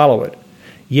moved to follow it.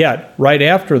 Yet, right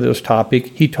after this topic,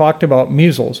 he talked about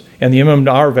measles and the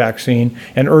MMR vaccine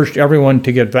and urged everyone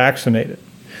to get vaccinated.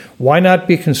 Why not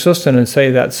be consistent and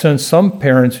say that since some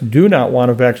parents do not want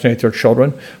to vaccinate their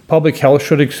children, public health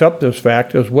should accept this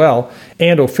fact as well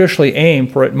and officially aim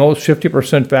for at most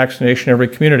 50% vaccination in every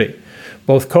community?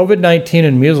 Both COVID-19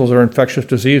 and measles are infectious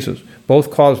diseases. Both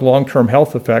cause long-term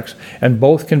health effects, and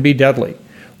both can be deadly.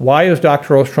 Why is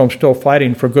Dr. Osterholm still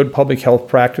fighting for good public health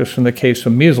practice in the case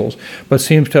of measles, but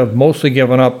seems to have mostly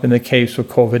given up in the case of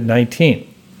COVID-19?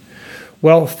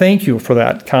 Well, thank you for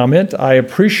that comment. I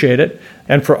appreciate it,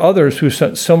 and for others who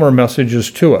sent similar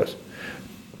messages to us.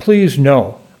 Please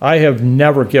know, I have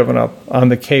never given up on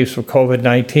the case of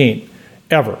COVID-19,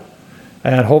 ever.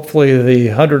 And hopefully the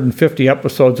 150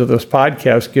 episodes of this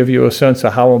podcast give you a sense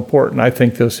of how important I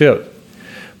think this is.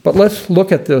 But let's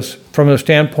look at this from the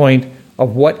standpoint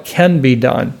of what can be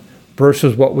done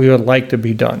versus what we would like to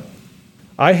be done.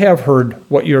 I have heard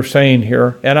what you're saying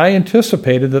here, and I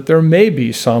anticipated that there may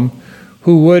be some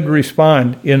who would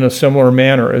respond in a similar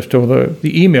manner as to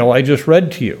the email I just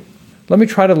read to you. Let me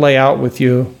try to lay out with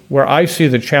you where I see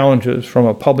the challenges from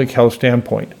a public health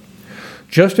standpoint.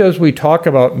 Just as we talk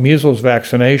about measles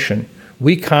vaccination,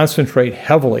 we concentrate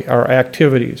heavily our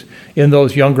activities in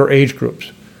those younger age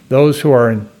groups, those who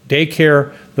are in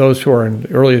daycare, those who are in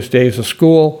the earliest days of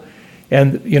school.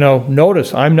 And,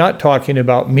 notice I'm not talking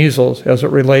about measles as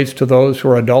it relates to those who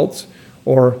are adults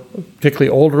or particularly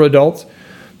older adults,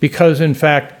 because in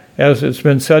fact, as it's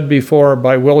been said before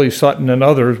by Willie Sutton and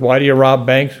others, why do you rob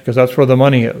banks? Because that's where the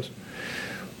money is.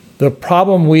 The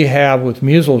problem we have with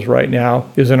measles right now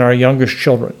is in our youngest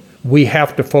children. We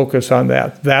have to focus on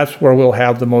that. That's where we'll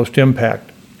have the most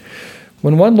impact.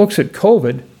 When one looks at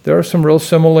COVID, there are some real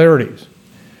similarities.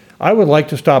 I would like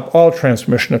to stop all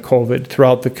transmission of COVID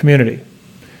throughout the community.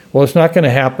 Well, it's not going to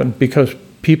happen because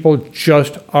people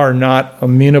just are not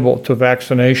amenable to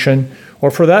vaccination,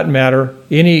 or for that matter,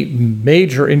 any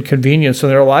major inconvenience in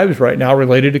their lives right now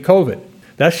related to COVID.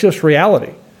 That's just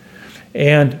reality.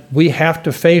 And we have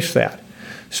to face that.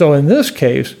 So in this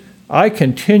case, I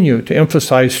continue to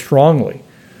emphasize strongly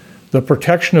the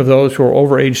protection of those who are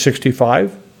over age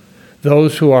 65,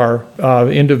 those who are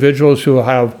individuals who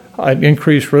have an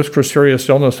increased risk for serious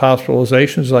illness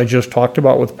hospitalizations, as I just talked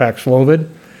about with Paxlovid.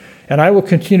 And I will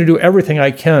continue to do everything I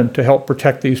can to help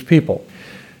protect these people.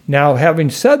 Now,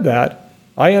 having said that,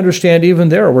 I understand even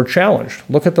there we're challenged.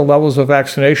 Look at the levels of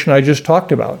vaccination I just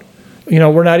talked about.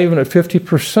 We're not even at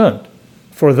 50%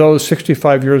 for those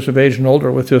 65 years of age and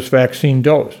older with this vaccine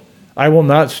dose. I will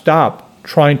not stop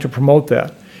trying to promote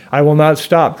that. I will not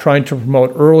stop trying to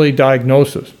promote early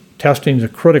diagnosis. Testing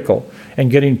is critical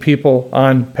and getting people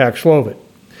on Paxlovid.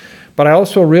 But I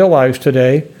also realize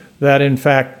today that, in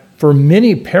fact, for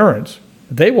many parents,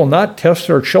 they will not test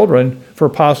their children for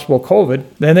possible COVID,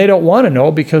 and they don't want to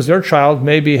know because their child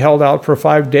may be held out for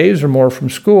 5 days or more from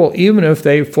school, even if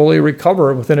they fully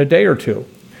recover within a day or two.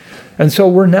 And so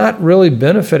we're not really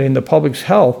benefiting the public's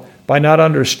health by not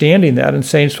understanding that and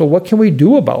saying, so what can we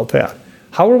do about that?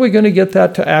 How are we going to get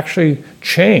that to actually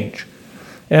change?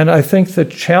 And I think the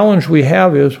challenge we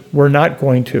have is we're not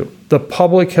going to. The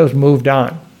public has moved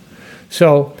on.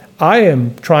 So I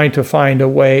am trying to find a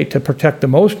way to protect the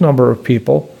most number of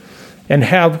people and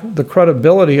have the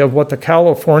credibility of what the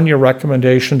California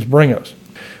recommendations bring us.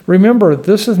 Remember,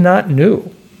 this is not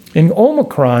new. In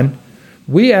Omicron,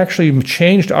 we actually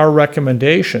changed our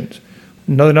recommendations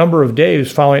the number of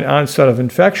days following onset of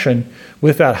infection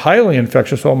with that highly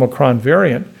infectious Omicron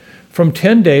variant from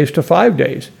 10 days to 5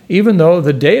 days, even though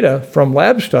the data from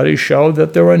lab studies showed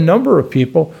that there were a number of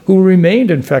people who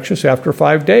remained infectious after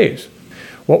 5 days.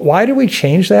 Well, why did we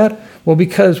change that? Well,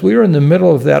 because we were in the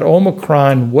middle of that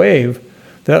Omicron wave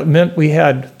that meant we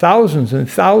had thousands and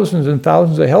thousands and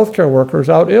thousands of healthcare workers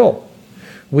out ill.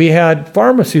 We had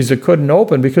pharmacies that couldn't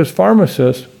open because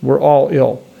pharmacists were all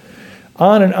ill.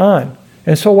 On and on.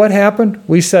 And so what happened?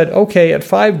 We said, okay, at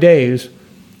 5 days,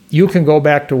 you can go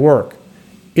back to work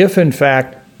if, in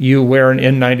fact, you wear an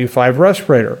N95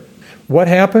 respirator. What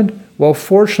happened? Well,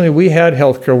 fortunately, we had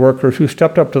healthcare workers who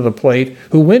stepped up to the plate,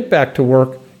 who went back to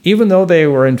work, even though they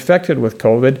were infected with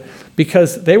COVID,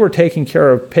 because they were taking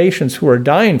care of patients who were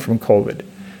dying from COVID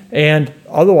and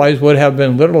otherwise would have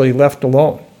been literally left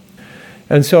alone.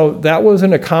 And so that was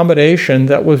an accommodation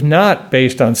that was not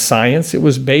based on science. It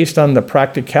was based on the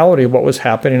practicality of what was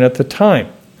happening at the time.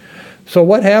 So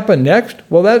what happened next?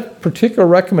 Well, that particular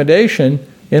recommendation,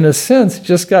 in a sense,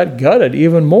 just got gutted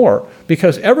even more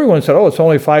because everyone said, oh, it's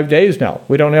only 5 days now.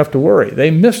 We don't have to worry. They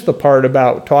missed the part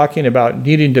about talking about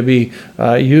needing to be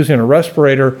using a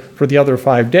respirator for the other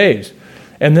 5 days.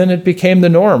 And then it became the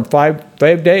norm, 5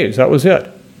 days. That was it.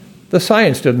 The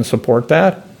science didn't support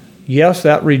that. Yes,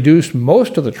 that reduced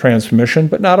most of the transmission,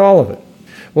 but not all of it.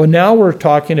 Well, now we're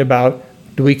talking about,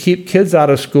 do we keep kids out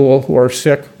of school who are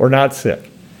sick or not sick?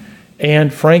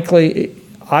 And frankly,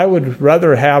 I would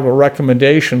rather have a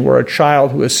recommendation where a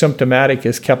child who is symptomatic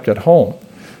is kept at home,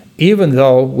 even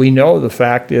though we know the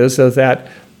fact is that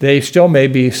they still may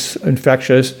be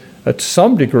infectious at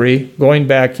some degree going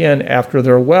back in after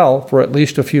they're well for at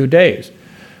least a few days.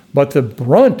 But the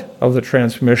brunt of the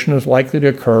transmission is likely to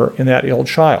occur in that ill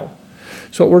child.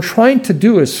 So what we're trying to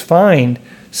do is find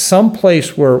some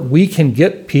place where we can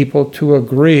get people to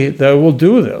agree that we'll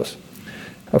do this.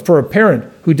 For a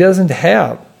parent who doesn't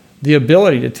have the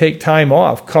ability to take time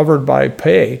off covered by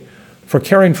pay for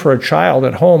caring for a child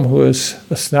at home who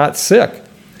is not sick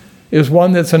is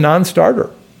one that's a non-starter.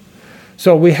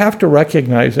 So we have to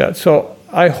recognize that. So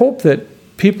I hope that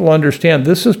people understand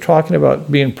this is talking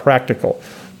about being practical.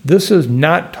 This is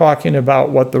not talking about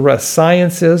what the rest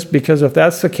science is, because if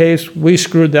that's the case, we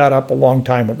screwed that up a long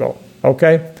time ago,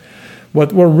 okay?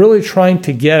 What we're really trying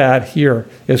to get at here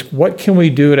is what can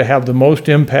we do to have the most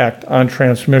impact on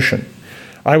transmission?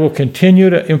 I will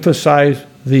continue to emphasize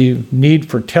the need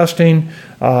for testing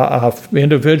of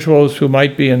individuals who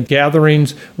might be in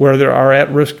gatherings where there are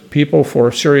at-risk people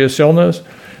for serious illness.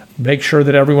 Make sure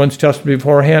that everyone's tested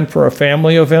beforehand for a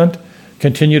family event.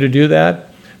 Continue to do that.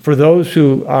 For those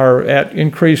who are at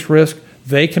increased risk,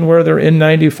 they can wear their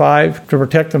N95 to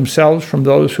protect themselves from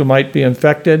those who might be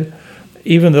infected,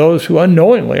 even those who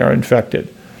unknowingly are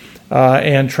infected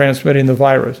and transmitting the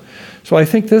virus. So I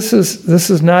think this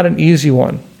is not an easy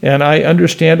one. And I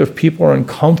understand if people are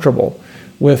uncomfortable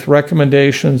with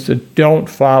recommendations that don't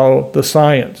follow the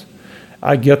science.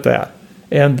 I get that.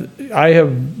 And I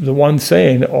have the one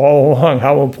saying all along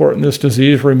how important this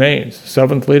disease remains.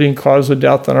 7th leading cause of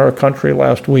death in our country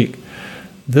last week.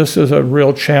 This is a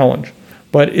real challenge.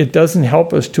 But it doesn't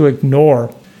help us to ignore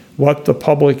what the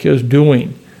public is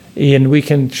doing. And we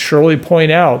can surely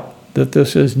point out that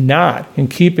this is not in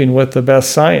keeping with the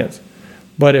best science.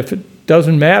 But if it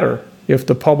doesn't matter if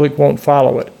the public won't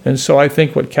follow it. And so I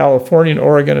think what California and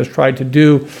Oregon has tried to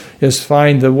do is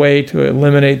find the way to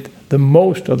eliminate the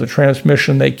most of the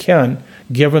transmission they can,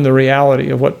 given the reality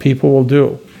of what people will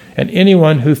do. And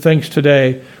anyone who thinks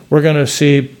today we're going to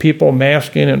see people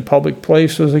masking in public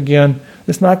places again,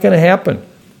 it's not going to happen.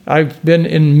 I've been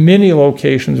in many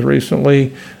locations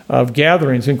recently of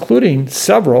gatherings, including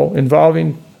several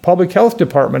involving public health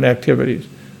department activities.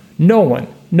 No one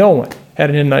had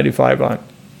an N95 on.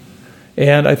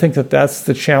 And I think that that's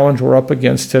the challenge we're up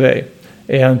against today.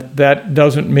 And that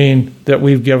doesn't mean that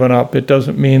we've given up. It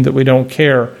doesn't mean that we don't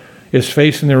care. It's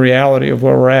facing the reality of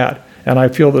where we're at. And I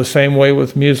feel the same way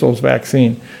with measles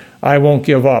vaccine. I won't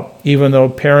give up. Even though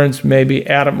parents may be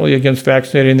adamantly against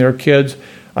vaccinating their kids,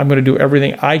 I'm going to do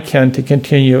everything I can to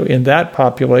continue in that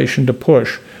population to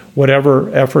push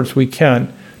whatever efforts we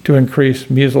can to to increase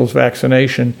measles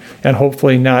vaccination and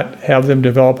hopefully not have them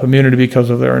develop immunity because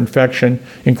of their infection,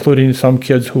 including some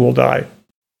kids who will die.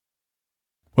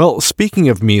 Well, speaking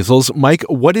of measles, Mike,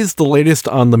 what is the latest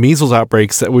on the measles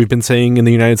outbreaks that we've been seeing in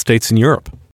the United States and Europe?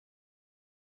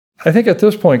 I think at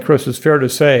this point, Chris, it's fair to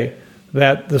say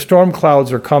that the storm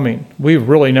clouds are coming. We've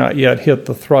really not yet hit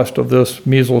the thrust of this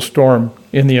measles storm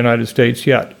in the United States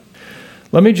yet.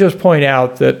 Let me just point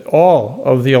out that all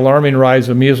of the alarming rise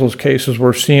of measles cases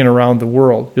we're seeing around the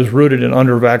world is rooted in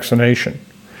under-vaccination.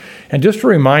 And just to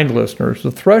remind listeners,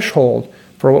 the threshold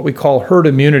for what we call herd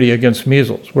immunity against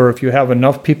measles, where if you have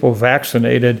enough people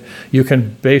vaccinated, you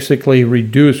can basically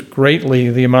reduce greatly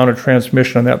the amount of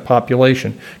transmission in that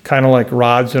population, kind of like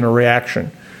rods in a reaction.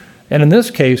 And in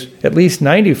this case, at least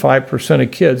 95%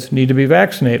 of kids need to be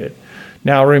vaccinated.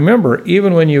 Now remember,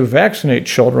 even when you vaccinate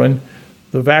children,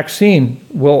 the vaccine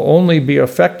will only be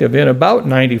effective in about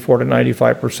 94 to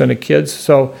 95% of kids.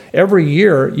 So every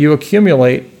year you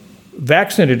accumulate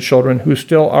vaccinated children who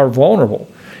still are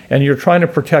vulnerable. And you're trying to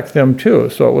protect them too.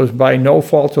 So it was by no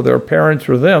fault of their parents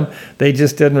or them, they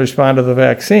just didn't respond to the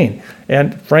vaccine.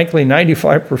 And frankly,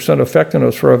 95%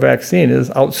 effectiveness for a vaccine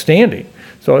is outstanding.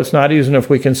 So it's not easy enough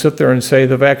we can sit there and say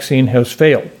the vaccine has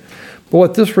failed. But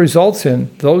what this results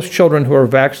in, those children who are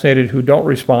vaccinated who don't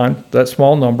respond, that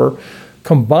small number,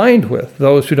 combined with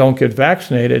those who don't get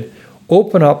vaccinated,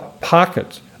 open up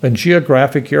pockets and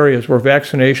geographic areas where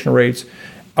vaccination rates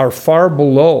are far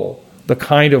below the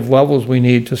kind of levels we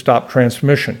need to stop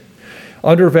transmission.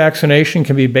 Under-vaccination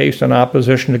can be based on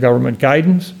opposition to government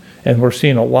guidance, and we're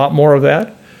seeing a lot more of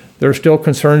that. There are still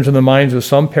concerns in the minds of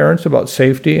some parents about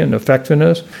safety and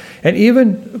effectiveness, and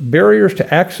even barriers to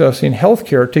accessing health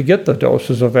care to get the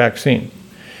doses of vaccine.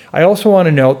 I also want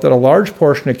to note that a large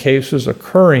portion of cases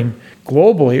occurring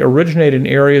globally originate in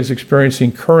areas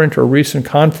experiencing current or recent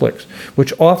conflicts,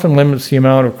 which often limits the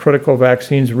amount of critical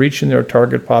vaccines reaching their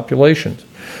target populations.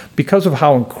 Because of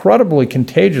how incredibly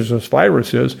contagious this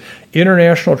virus is,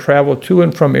 international travel to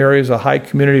and from areas of high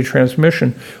community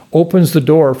transmission opens the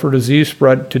door for disease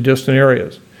spread to distant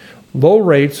areas. Low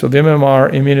rates of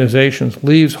MMR immunizations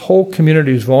leaves whole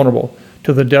communities vulnerable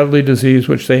to the deadly disease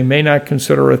which they may not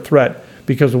consider a threat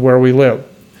because of where we live.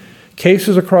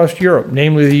 Cases across Europe,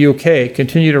 namely the UK,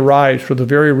 continue to rise for the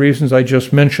very reasons I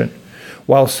just mentioned.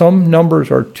 While some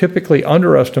numbers are typically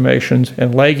underestimations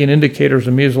and lagging indicators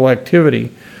of measles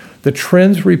activity, the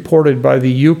trends reported by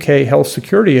the UK Health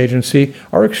Security Agency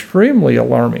are extremely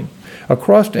alarming.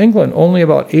 Across England, only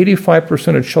about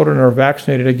 85% of children are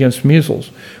vaccinated against measles,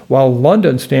 while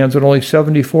London stands at only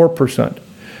 74%.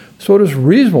 So it is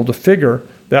reasonable to figure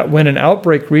that when an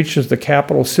outbreak reaches the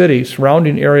capital city,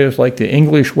 surrounding areas like the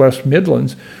English West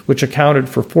Midlands, which accounted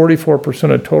for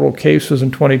 44% of total cases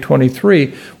in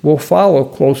 2023, will follow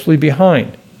closely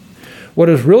behind. What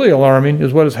is really alarming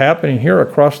is what is happening here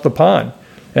across the pond.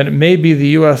 And it may be the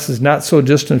U.S.'s not so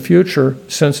distant future,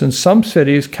 since in some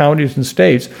cities, counties, and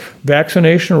states,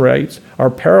 vaccination rates are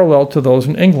parallel to those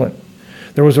in England.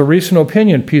 There was a recent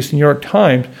opinion piece in the New York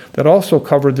Times that also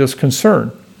covered this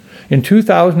concern. In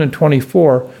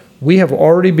 2024, we have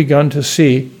already begun to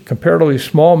see comparatively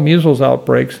small measles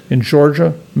outbreaks in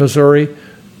Georgia, Missouri,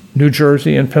 New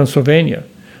Jersey, and Pennsylvania.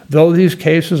 Though these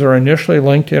cases are initially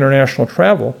linked to international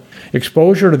travel,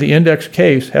 exposure to the index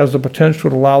case has the potential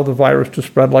to allow the virus to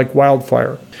spread like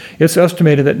wildfire. It's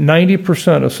estimated that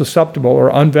 90% of susceptible or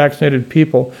unvaccinated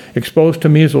people exposed to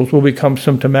measles will become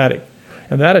symptomatic.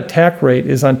 And that attack rate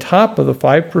is on top of the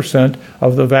 5%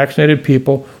 of the vaccinated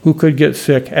people who could get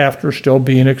sick after still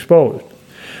being exposed.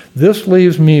 This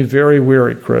leaves me very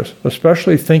weary, Chris,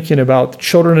 especially thinking about the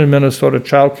children in Minnesota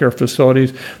child care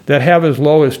facilities that have as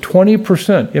low as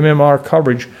 20% MMR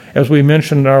coverage, as we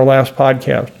mentioned in our last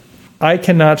podcast. I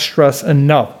cannot stress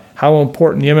enough how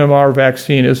important the MMR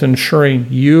vaccine is in ensuring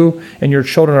you and your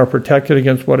children are protected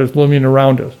against what is looming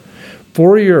around us.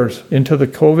 4 years into the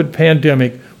COVID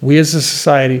pandemic, we as a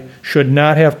society should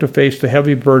not have to face the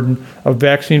heavy burden of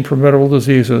vaccine-preventable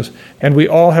diseases, and we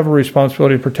all have a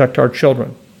responsibility to protect our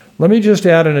children. Let me just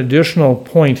add an additional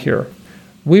point here.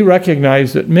 We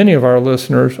recognize that many of our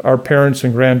listeners are parents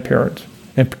and grandparents,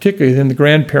 and particularly in the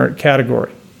grandparent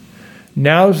category.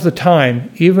 Now's the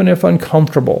time, even if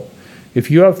uncomfortable,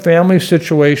 if you have family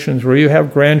situations where you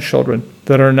have grandchildren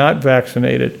that are not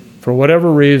vaccinated, for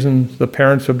whatever reason the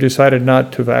parents have decided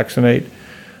not to vaccinate,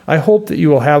 I hope that you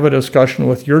will have a discussion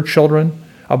with your children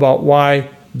about why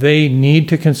they need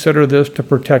to consider this to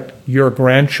protect your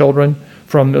grandchildren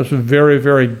from this very,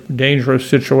 very dangerous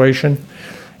situation.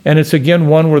 And it's again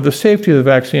one where the safety of the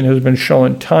vaccine has been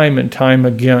shown time and time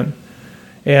again.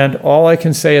 And all I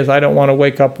can say is I don't want to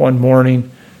wake up one morning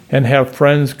and have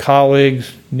friends,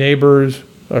 colleagues, neighbors,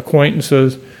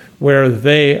 acquaintances where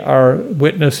they are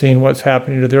witnessing what's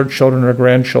happening to their children or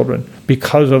grandchildren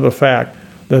because of the fact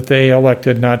that they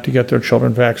elected not to get their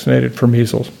children vaccinated for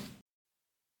measles.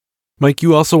 Mike,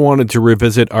 you also wanted to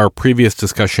revisit our previous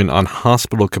discussion on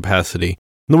hospital capacity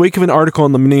in the wake of an article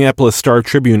in the Minneapolis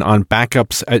Star-Tribune on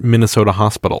backups at Minnesota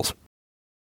hospitals.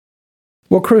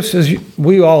 Well, Chris, as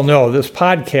we all know, this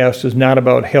podcast is not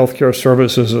about healthcare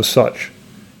services as such.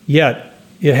 Yet,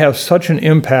 it has such an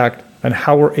impact on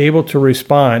how we're able to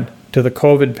respond to the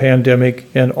COVID pandemic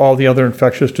and all the other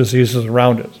infectious diseases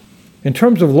around us. In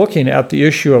terms of looking at the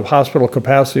issue of hospital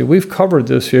capacity, we've covered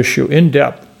this issue in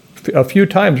depth a few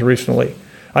times recently.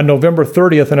 On November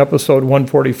 30th in episode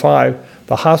 145,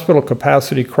 the hospital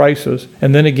capacity crisis,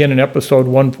 and then again in episode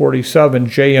 147,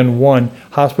 JN1,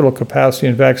 hospital capacity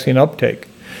and vaccine uptake.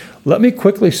 Let me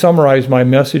quickly summarize my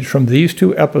message from these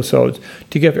two episodes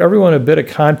to give everyone a bit of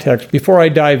context before I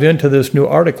dive into this new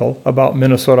article about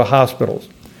Minnesota hospitals.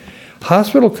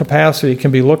 Hospital capacity can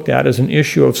be looked at as an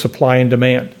issue of supply and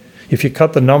demand. If you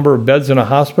cut the number of beds in a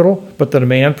hospital, but the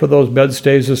demand for those beds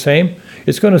stays the same,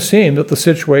 it's going to seem that the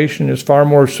situation is far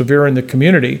more severe in the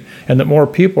community and that more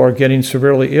people are getting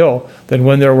severely ill than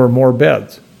when there were more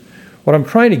beds. What I'm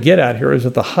trying to get at here is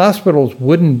that the hospitals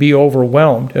wouldn't be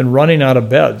overwhelmed and running out of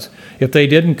beds if they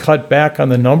didn't cut back on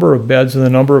the number of beds and the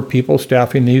number of people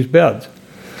staffing these beds.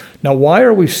 Now, why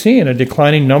are we seeing a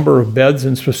declining number of beds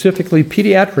and specifically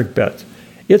pediatric beds?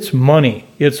 It's money.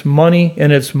 It's money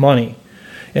and it's money.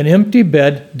 An empty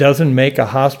bed doesn't make a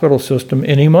hospital system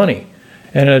any money.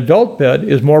 And an adult bed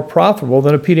is more profitable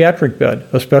than a pediatric bed,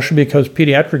 especially because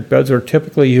pediatric beds are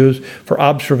typically used for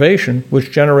observation,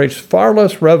 which generates far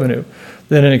less revenue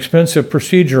than an expensive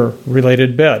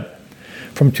procedure-related bed.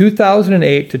 From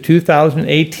 2008 to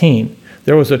 2018,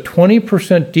 there was a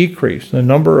 20% decrease in the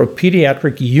number of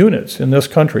pediatric units in this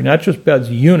country, not just beds,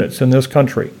 units in this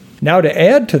country. Now, to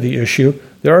add to the issue,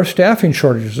 there are staffing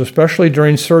shortages, especially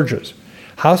during surges.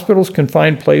 Hospitals can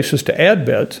find places to add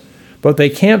beds, but they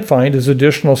can't find as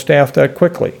additional staff that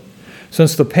quickly.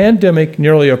 Since the pandemic,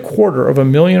 nearly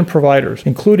 250,000 providers,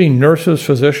 including nurses,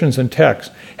 physicians, and techs,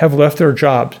 have left their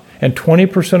jobs, and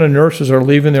 20% of nurses are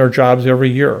leaving their jobs every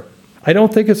year. I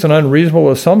don't think it's an unreasonable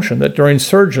assumption that during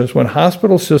surges, when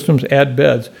hospital systems add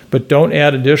beds but don't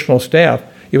add additional staff,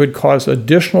 it would cause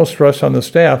additional stress on the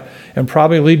staff and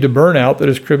probably lead to burnout that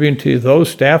is contributing to those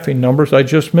staffing numbers I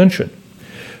just mentioned.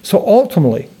 So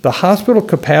ultimately, the hospital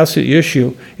capacity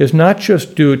issue is not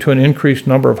just due to an increased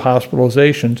number of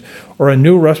hospitalizations or a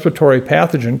new respiratory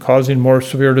pathogen causing more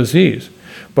severe disease,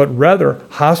 but rather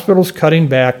hospitals cutting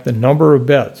back the number of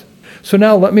beds. So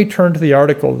now let me turn to the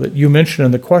article that you mentioned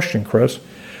in the question, Chris.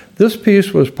 This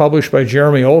piece was published by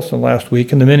Jeremy Olson last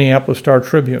week in the Minneapolis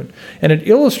Star-Tribune, and it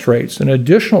illustrates an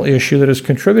additional issue that is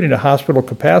contributing to hospital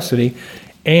capacity,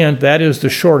 and that is the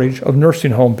shortage of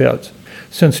nursing home beds.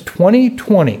 Since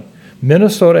 2020,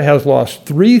 Minnesota has lost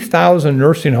 3,000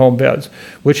 nursing home beds,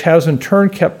 which has in turn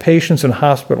kept patients in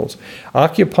hospitals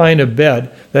occupying a bed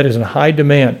that is in high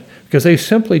demand because they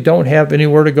simply don't have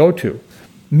anywhere to go to.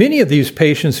 Many of these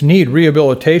patients need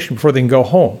rehabilitation before they can go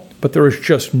home, but there is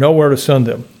just nowhere to send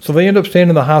them, so they end up staying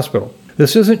in the hospital.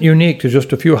 This isn't unique to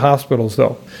just a few hospitals,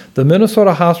 though. The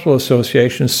Minnesota Hospital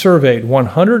Association surveyed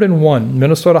 101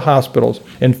 Minnesota hospitals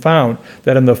and found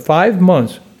that in the 5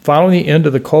 months following the end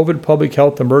of the COVID public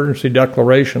health emergency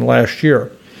declaration last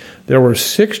year, there were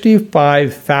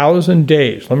 65,000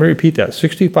 days, let me repeat that,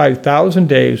 65,000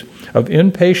 days of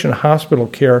inpatient hospital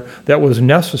care that was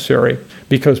necessary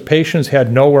because patients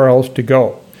had nowhere else to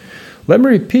go. Let me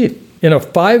repeat, in a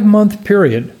 5-month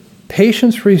period,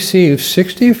 patients received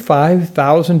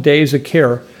 65,000 days of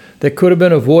care that could have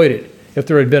been avoided if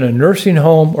there had been a nursing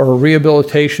home or a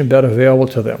rehabilitation bed available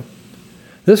to them.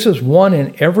 This is 1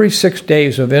 in every 6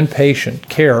 days of inpatient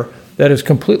care that is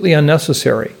completely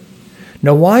unnecessary.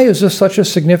 Now, why is this such a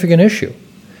significant issue?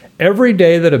 Every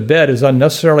day that a bed is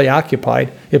unnecessarily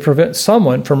occupied, it prevents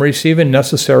someone from receiving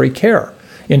necessary care,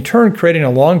 in turn creating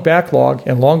a long backlog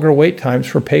and longer wait times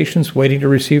for patients waiting to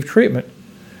receive treatment.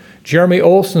 Jeremy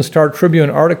Olson's Star-Tribune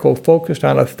article focused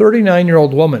on a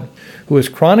 39-year-old woman who is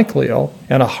chronically ill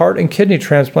and a heart and kidney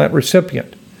transplant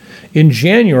recipient. In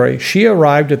January, she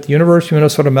arrived at the University of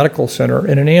Minnesota Medical Center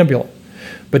in an ambulance,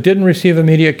 but didn't receive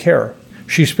immediate care.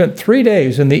 She spent 3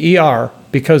 days in the ER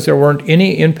because there weren't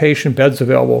any inpatient beds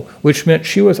available, which meant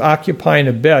she was occupying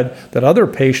a bed that other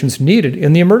patients needed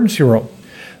in the emergency room.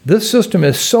 This system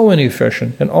is so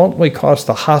inefficient and ultimately costs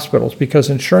the hospitals because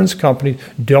insurance companies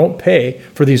don't pay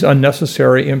for these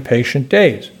unnecessary inpatient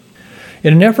days.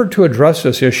 In an effort to address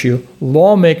this issue,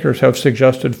 lawmakers have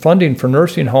suggested funding for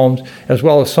nursing homes as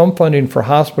well as some funding for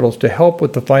hospitals to help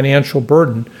with the financial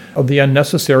burden of the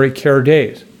unnecessary care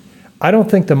days. I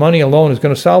don't think the money alone is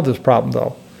going to solve this problem,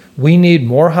 though. We need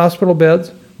more hospital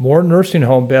beds, more nursing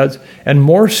home beds, and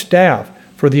more staff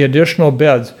for the additional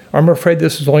beds. I'm afraid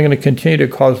this is only going to continue to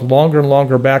cause longer and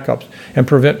longer backups and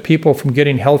prevent people from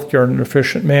getting health care in an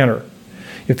efficient manner.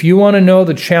 If you want to know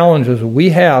the challenges we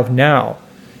have now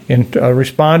in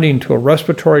responding to a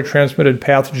respiratory transmitted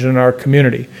pathogen in our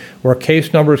community, where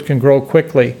case numbers can grow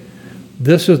quickly,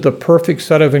 this is the perfect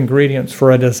set of ingredients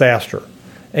for a disaster,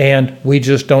 and we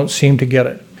just don't seem to get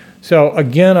it. So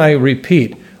again, I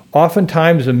repeat,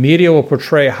 oftentimes the media will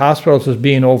portray hospitals as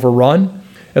being overrun,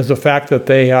 as the fact that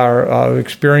they are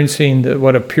experiencing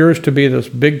what appears to be this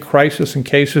big crisis in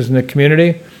cases in the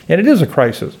community, and it is a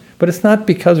crisis. But it's not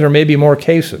because there may be more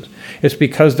cases. It's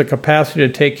because the capacity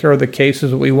to take care of the cases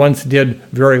that we once did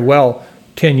very well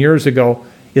 10 years ago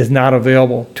is not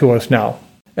available to us now.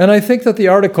 And I think that the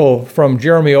article from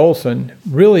Jeremy Olson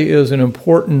really is an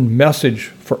important message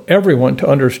for everyone to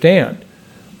understand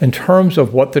in terms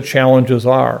of what the challenges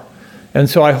are.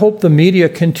 And so I hope the media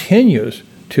continues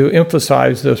to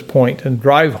emphasize this point and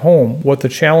drive home what the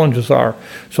challenges are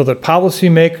so that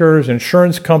policymakers,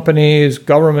 insurance companies,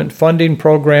 government funding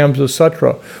programs,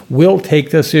 etc., will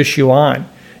take this issue on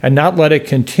and not let it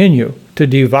continue to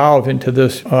devolve into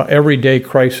this everyday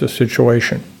crisis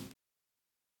situation.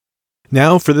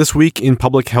 Now for this week in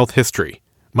public health history.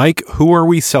 Mike, who are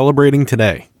we celebrating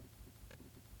today?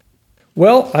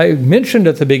 Well, I mentioned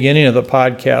at the beginning of the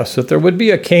podcast that there would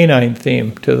be a canine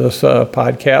theme to this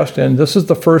podcast, and this is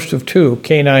the first of two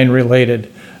canine-related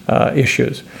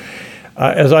issues.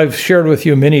 As I've shared with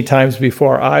you many times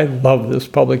before, I love this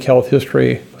public health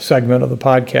history segment of the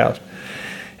podcast.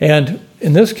 And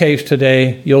in this case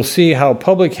today, you'll see how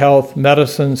public health,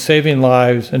 medicine, saving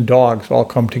lives, and dogs all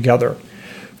come together.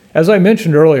 As I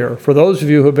mentioned earlier, for those of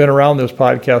you who have been around this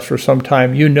podcast for some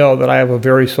time, you know that I have a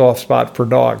very soft spot for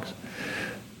dogs.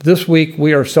 This week,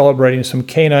 we are celebrating some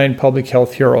canine public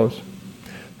health heroes.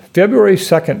 February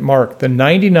 2nd marked the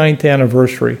 99th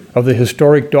anniversary of the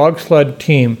historic dog sled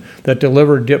team that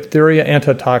delivered diphtheria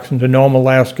antitoxin to Nome,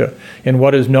 Alaska in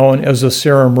what is known as the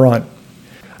Serum Run.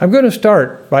 I'm going to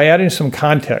start by adding some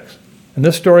context, and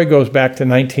this story goes back to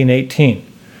 1918.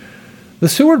 The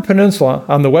Seward Peninsula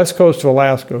on the west coast of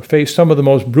Alaska faced some of the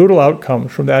most brutal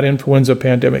outcomes from that influenza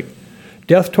pandemic.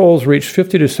 Death tolls reached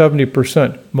 50 to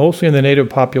 70%, mostly in the native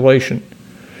population.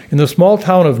 In the small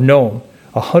town of Nome,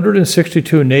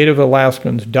 162 native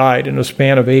Alaskans died in a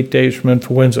span of 8 days from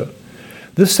influenza.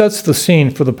 This sets the scene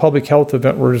for the public health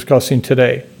event we're discussing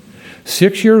today.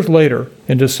 6 years later,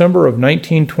 in December of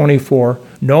 1924,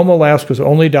 Nome, Alaska's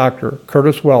only doctor,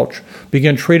 Curtis Welch,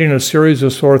 began treating a series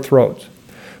of sore throats.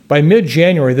 By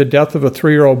mid-January, the death of a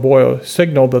 3-year-old boy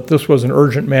signaled that this was an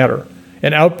urgent matter,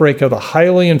 an outbreak of the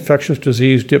highly infectious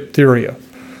disease diphtheria.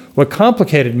 What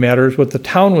complicated matters was the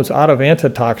town was out of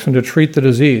antitoxin to treat the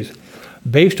disease.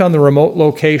 Based on the remote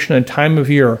location and time of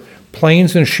year,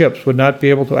 planes and ships would not be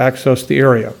able to access the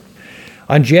area.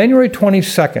 On January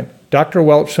 22nd, Dr.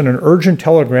 Welch sent an urgent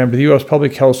telegram to the U.S.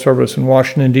 Public Health Service in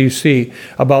Washington, D.C.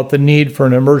 about the need for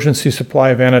an emergency supply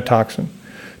of antitoxin.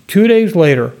 2 days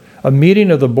later, a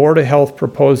meeting of the Board of Health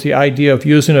proposed the idea of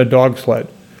using a dog sled.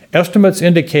 Estimates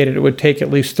indicated it would take at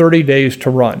least 30 days to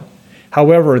run.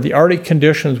 However, the Arctic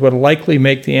conditions would likely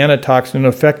make the antitoxin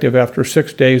ineffective after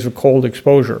 6 days of cold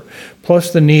exposure.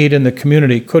 Plus, the need in the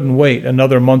community couldn't wait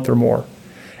another month or more.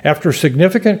 After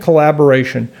significant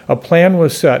collaboration, a plan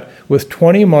was set with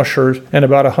 20 mushers and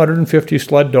about 150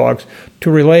 sled dogs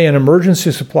to relay an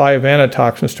emergency supply of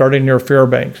antitoxin starting near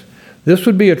Fairbanks. This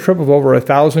would be a trip of over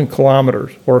 1,000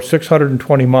 kilometers, or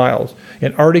 620 miles,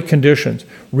 in Arctic conditions,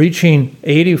 reaching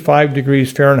 85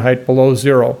 degrees Fahrenheit below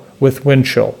zero with wind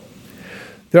chill.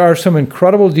 There are some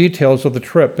incredible details of the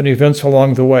trip and events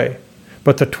along the way,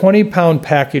 but the 20-pound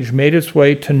package made its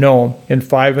way to Nome in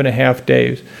 5.5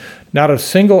 days. Not a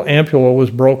single ampulla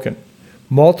was broken.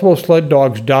 Multiple sled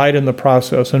dogs died in the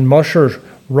process, and mushers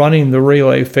running the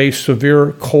relay faced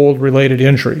severe cold-related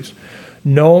injuries.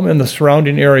 Nome and the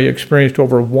surrounding area experienced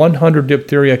over 100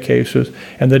 diphtheria cases,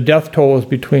 and the death toll was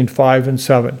between 5 and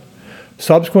 7.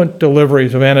 Subsequent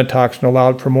deliveries of antitoxin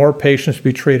allowed for more patients to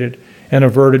be treated and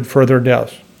averted further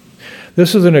deaths.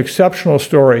 This is an exceptional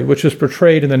story, which is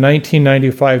portrayed in the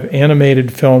 1995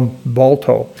 animated film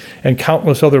Balto and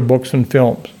countless other books and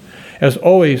films. As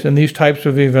always, in these types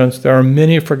of events, there are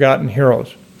many forgotten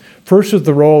heroes. First is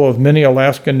the role of many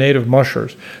Alaskan native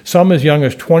mushers, some as young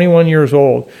as 21 years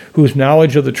old, whose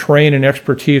knowledge of the terrain and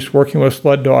expertise working with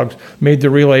sled dogs made the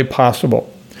relay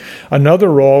possible. Another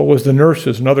role was the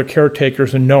nurses and other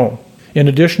caretakers in Nome. In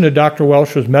addition to Dr.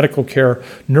 Welch's medical care,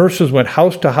 nurses went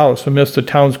house to house amidst the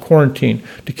town's quarantine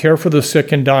to care for the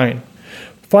sick and dying.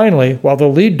 Finally, while the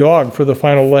lead dog for the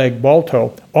final leg,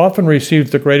 Balto, often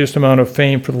receives the greatest amount of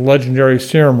fame for the legendary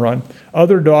serum run,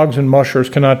 other dogs and mushers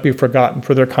cannot be forgotten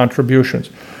for their contributions.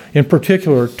 In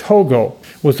particular, Togo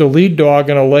was the lead dog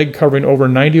in a leg covering over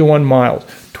 91 miles,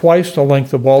 twice the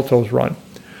length of Balto's run.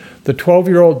 The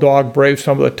 12-year-old dog braved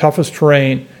some of the toughest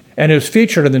terrain and is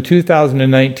featured in the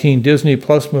 2019 Disney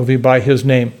Plus movie by his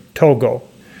name, Togo.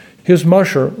 His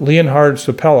musher, Leonhard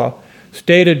Sapella,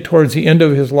 stated towards the end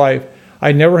of his life,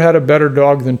 "I never had a better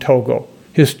dog than Togo.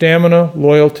 His stamina,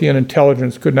 loyalty, and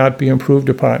intelligence could not be improved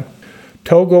upon.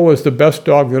 Togo was the best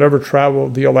dog that ever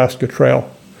traveled the Alaska Trail."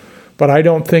 But I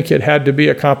don't think it had to be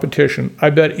a competition. I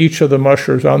bet each of the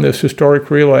mushers on this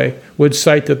historic relay would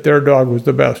cite that their dog was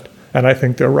the best, and I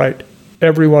think they're right.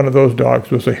 Every one of those dogs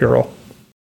was a hero.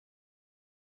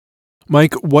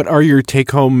 Mike, what are your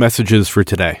take-home messages for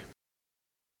today?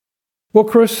 Well,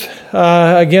 Chris,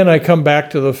 again, I come back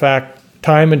to the fact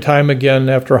time and time again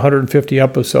after 150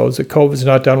 episodes that COVID's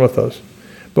not done with us.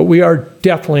 But we are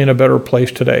definitely in a better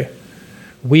place today.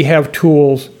 We have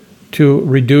tools to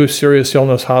reduce serious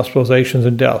illness, hospitalizations,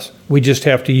 and deaths. We just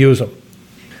have to use them.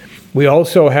 We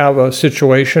also have a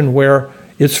situation where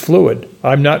it's fluid.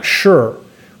 I'm not sure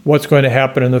what's going to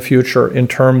happen in the future in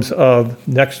terms of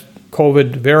next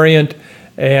COVID variant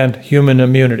and human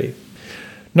immunity.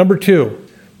 Number two,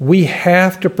 we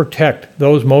have to protect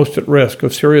those most at risk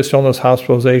of serious illness,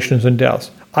 hospitalizations, and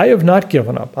deaths. I have not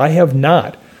given up. I have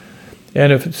not.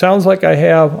 And if it sounds like I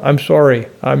have, I'm sorry.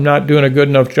 I'm not doing a good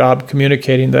enough job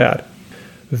communicating that.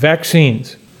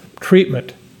 Vaccines,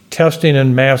 treatment, testing,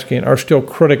 and masking are still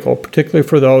critical, particularly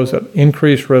for those at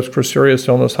increased risk for serious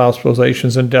illness,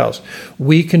 hospitalizations, and deaths.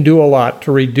 We can do a lot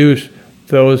to reduce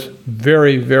those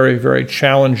very, very, very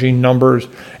challenging numbers.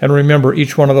 And remember,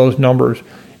 each one of those numbers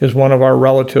is one of our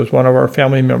relatives, one of our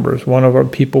family members, one of our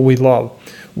people we love.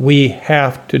 We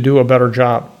have to do a better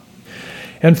job.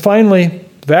 And finally,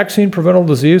 vaccine-preventable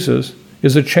diseases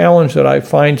is a challenge that I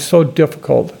find so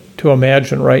difficult to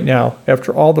imagine right now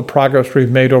after all the progress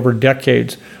we've made over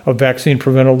decades of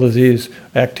vaccine-preventable disease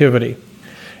activity.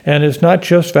 And it's not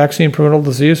just vaccine-preventable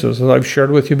diseases, as I've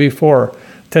shared with you before.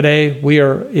 Today, we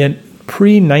are in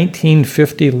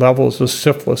pre-1950 levels of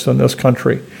syphilis in this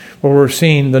country, where we're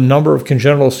seeing the number of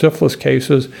congenital syphilis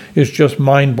cases is just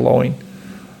mind-blowing.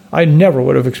 I never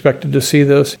would have expected to see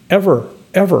this ever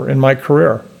in my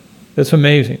career. It's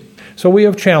amazing. So we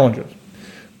have challenges.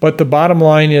 But the bottom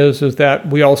line is that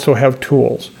we also have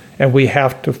tools, and we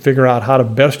have to figure out how to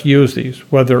best use these,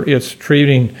 whether it's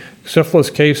treating syphilis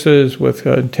cases with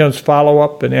intense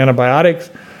follow-up and antibiotics,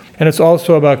 and it's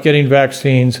also about getting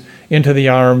vaccines into the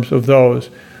arms of those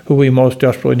who we most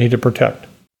desperately need to protect.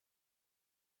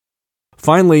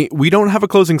 Finally, we don't have a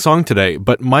closing song today,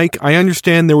 but Mike, I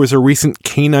understand there was a recent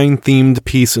canine-themed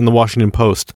piece in the Washington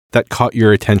Post that caught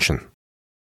your attention.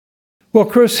 Well,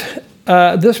 Chris,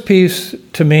 this piece,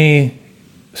 to me,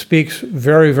 speaks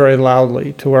very, very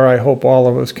loudly to where I hope all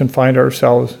of us can find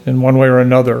ourselves in one way or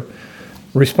another,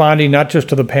 responding not just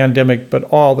to the pandemic, but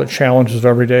all the challenges of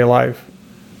everyday life.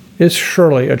 It's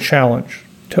surely a challenge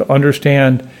to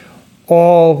understand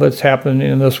all that's happening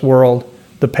in this world,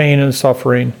 the pain and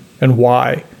suffering, and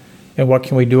why, and what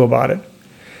can we do about it.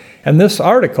 And this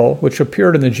article, which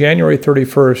appeared in the January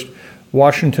 31st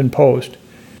Washington Post,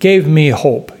 gave me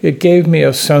hope. It gave me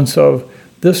a sense of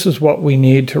this is what we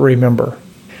need to remember.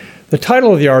 The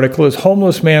title of the article is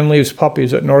 "Homeless Man Leaves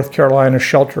Puppies at North Carolina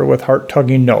Shelter with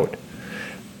Heart-Tugging Note."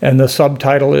 And the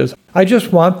subtitle is, "I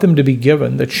just want them to be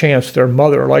given the chance their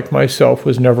mother, like myself,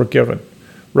 was never given,"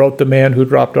 wrote the man who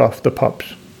dropped off the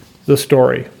pups. The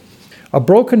story. A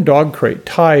broken dog crate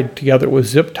tied together with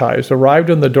zip ties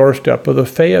arrived on the doorstep of the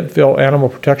Fayetteville Animal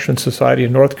Protection Society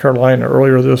in North Carolina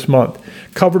earlier this month,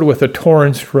 covered with a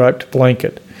torn striped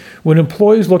blanket. When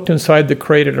employees looked inside the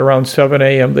crate at around 7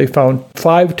 a.m., they found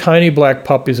 5 tiny black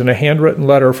puppies and a handwritten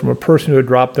letter from a person who had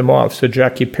dropped them off, said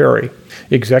Jackie Perry,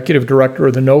 executive director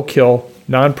of the No Kill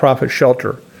nonprofit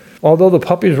shelter. Although the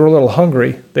puppies were a little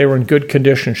hungry, they were in good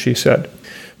condition, she said.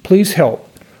 "Please help.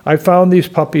 I found these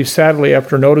puppies sadly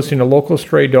after noticing a local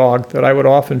stray dog that I would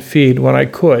often feed when I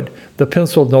could," the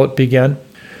penciled note began.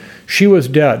 "She was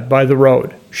dead by the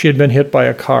road. She had been hit by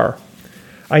a car.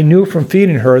 I knew from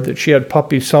feeding her that she had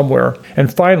puppies somewhere,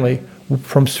 and finally,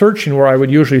 from searching where I would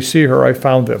usually see her, I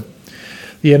found them."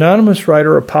 The anonymous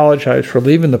writer apologized for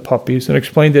leaving the puppies and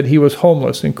explained that he was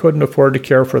homeless and couldn't afford to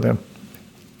care for them.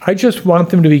 "I just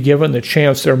want them to be given the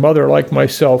chance their mother, like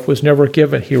myself, was never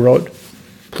given," he wrote.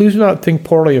 "Please do not think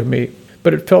poorly of me.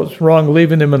 but it felt wrong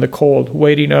leaving them in the cold,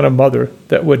 waiting on a mother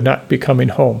that would not be coming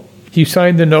home. He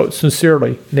signed the note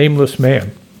sincerely, nameless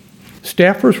man.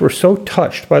 Staffers were so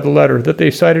touched by the letter that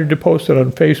they decided to post it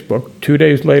on Facebook 2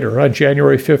 days later, on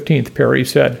January 15th, Perry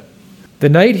said. The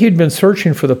night he'd been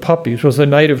searching for the puppies was a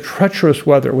night of treacherous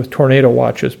weather with tornado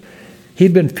watches.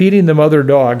 He'd been feeding the mother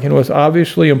dog, and it was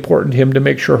obviously important to him to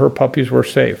make sure her puppies were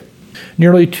safe.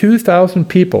 Nearly 2,000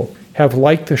 people have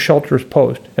liked the shelter's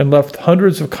post and left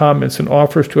hundreds of comments and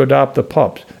offers to adopt the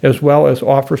pups, as well as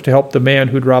offers to help the man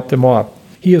who dropped them off.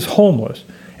 He is homeless,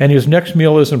 and his next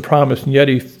meal isn't promised, and yet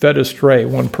he fed a stray,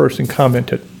 one person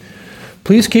commented.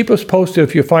 Please keep us posted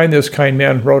if you find this kind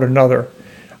man, wrote another.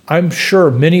 I'm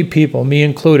sure many people, me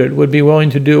included, would be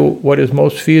willing to do what is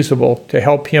most feasible to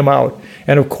help him out,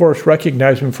 and of course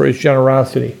recognize him for his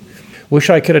generosity. Wish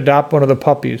I could adopt one of the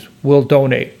puppies. We'll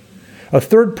donate. A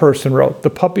third person wrote, the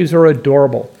puppies are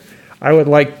adorable. I would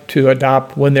like to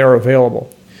adopt when they're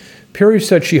available. Perry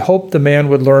said she hoped the man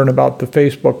would learn about the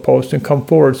Facebook post and come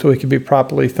forward so he could be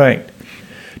properly thanked.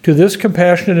 To this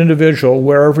compassionate individual,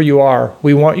 wherever you are,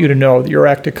 we want you to know that your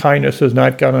act of kindness has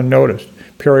not gone unnoticed,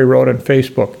 Perry wrote on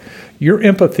Facebook. Your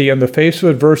empathy in the face of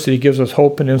adversity gives us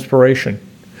hope and inspiration.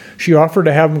 She offered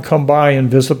to have him come by and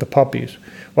visit the puppies.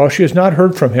 While she has not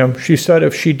heard from him, she said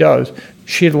if she does,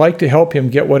 she'd like to help him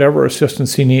get whatever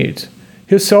assistance he needs.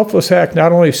 His selfless act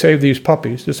not only saved these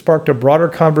puppies, it sparked a broader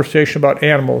conversation about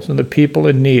animals and the people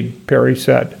in need, Perry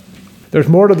said. There's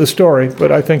more to the story,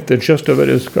 but I think the gist of it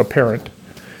is apparent.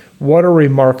 What a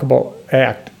remarkable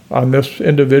act on this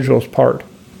individual's part.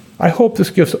 I hope this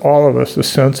gives all of us a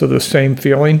sense of the same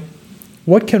feeling.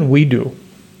 What can we do?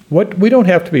 We don't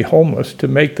have to be homeless to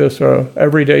make this an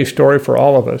everyday story for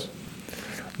all of us.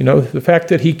 You know, the fact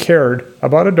that he cared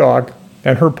about a dog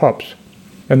and her pups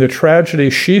and the tragedy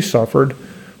she suffered,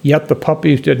 yet the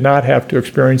puppies did not have to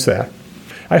experience that.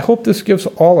 I hope this gives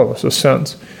all of us a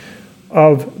sense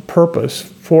of purpose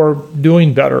for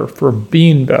doing better, for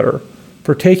being better,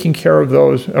 for taking care of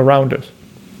those around us.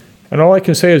 And all I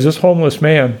can say is this homeless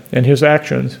man and his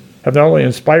actions have not only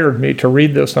inspired me to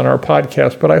read this on our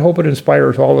podcast, but I hope it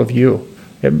inspires all of you.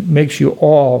 It makes you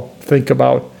all think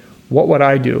about what would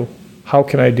I do, how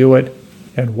can I do it,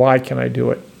 and why can I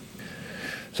do it.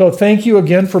 So thank you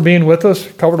again for being with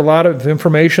us. Covered a lot of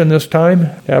information this time.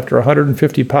 After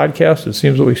 150 podcasts, it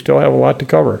seems that we still have a lot to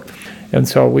cover. And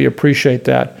so we appreciate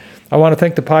that. I want to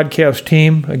thank the podcast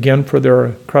team again for their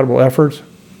incredible efforts.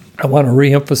 I want to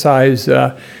reemphasize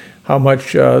how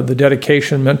much the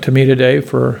dedication meant to me today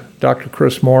for Dr.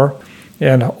 Chris Moore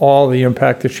and all the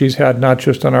impact that she's had, not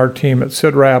just on our team at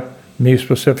CIDRAP, me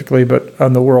specifically, but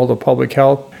on the world of public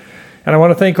health. And I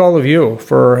want to thank all of you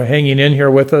for hanging in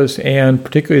here with us, and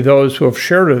particularly those who have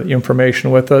shared the information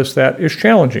with us that is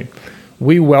challenging.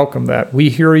 We welcome that.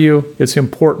 We hear you. It's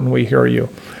important we hear you.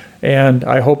 And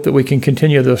I hope that we can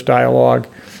continue this dialogue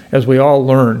as we all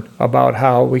learn about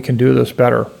how we can do this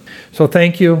better. So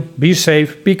thank you. Be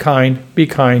safe. Be kind. Be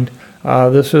kind.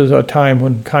 This is a time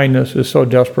when kindness is so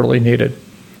desperately needed.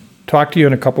 Talk to you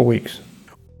in a couple weeks.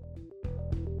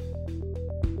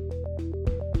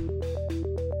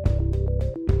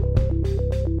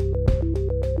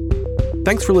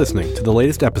 Thanks for listening to the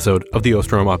latest episode of the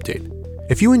Ostrom Update.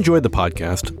 If you enjoyed the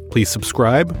podcast, please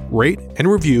subscribe, rate,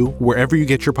 and review wherever you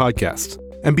get your podcasts.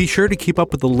 And be sure to keep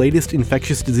up with the latest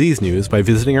infectious disease news by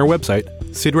visiting our website,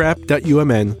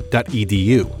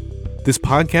 cidrap.umn.edu. This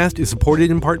podcast is supported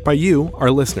in part by you,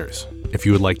 our listeners. If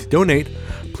you would like to donate,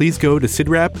 please go to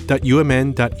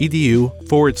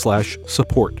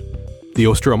cidrap.umn.edu/support. The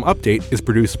Ostrom Update is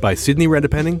produced by Sydney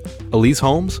Redepenning, Elise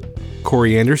Holmes,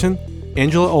 Corey Anderson,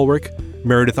 Angela Ulrich,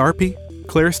 Meredith Arpey,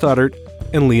 Claire Stoddart,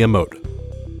 and Leah Moat.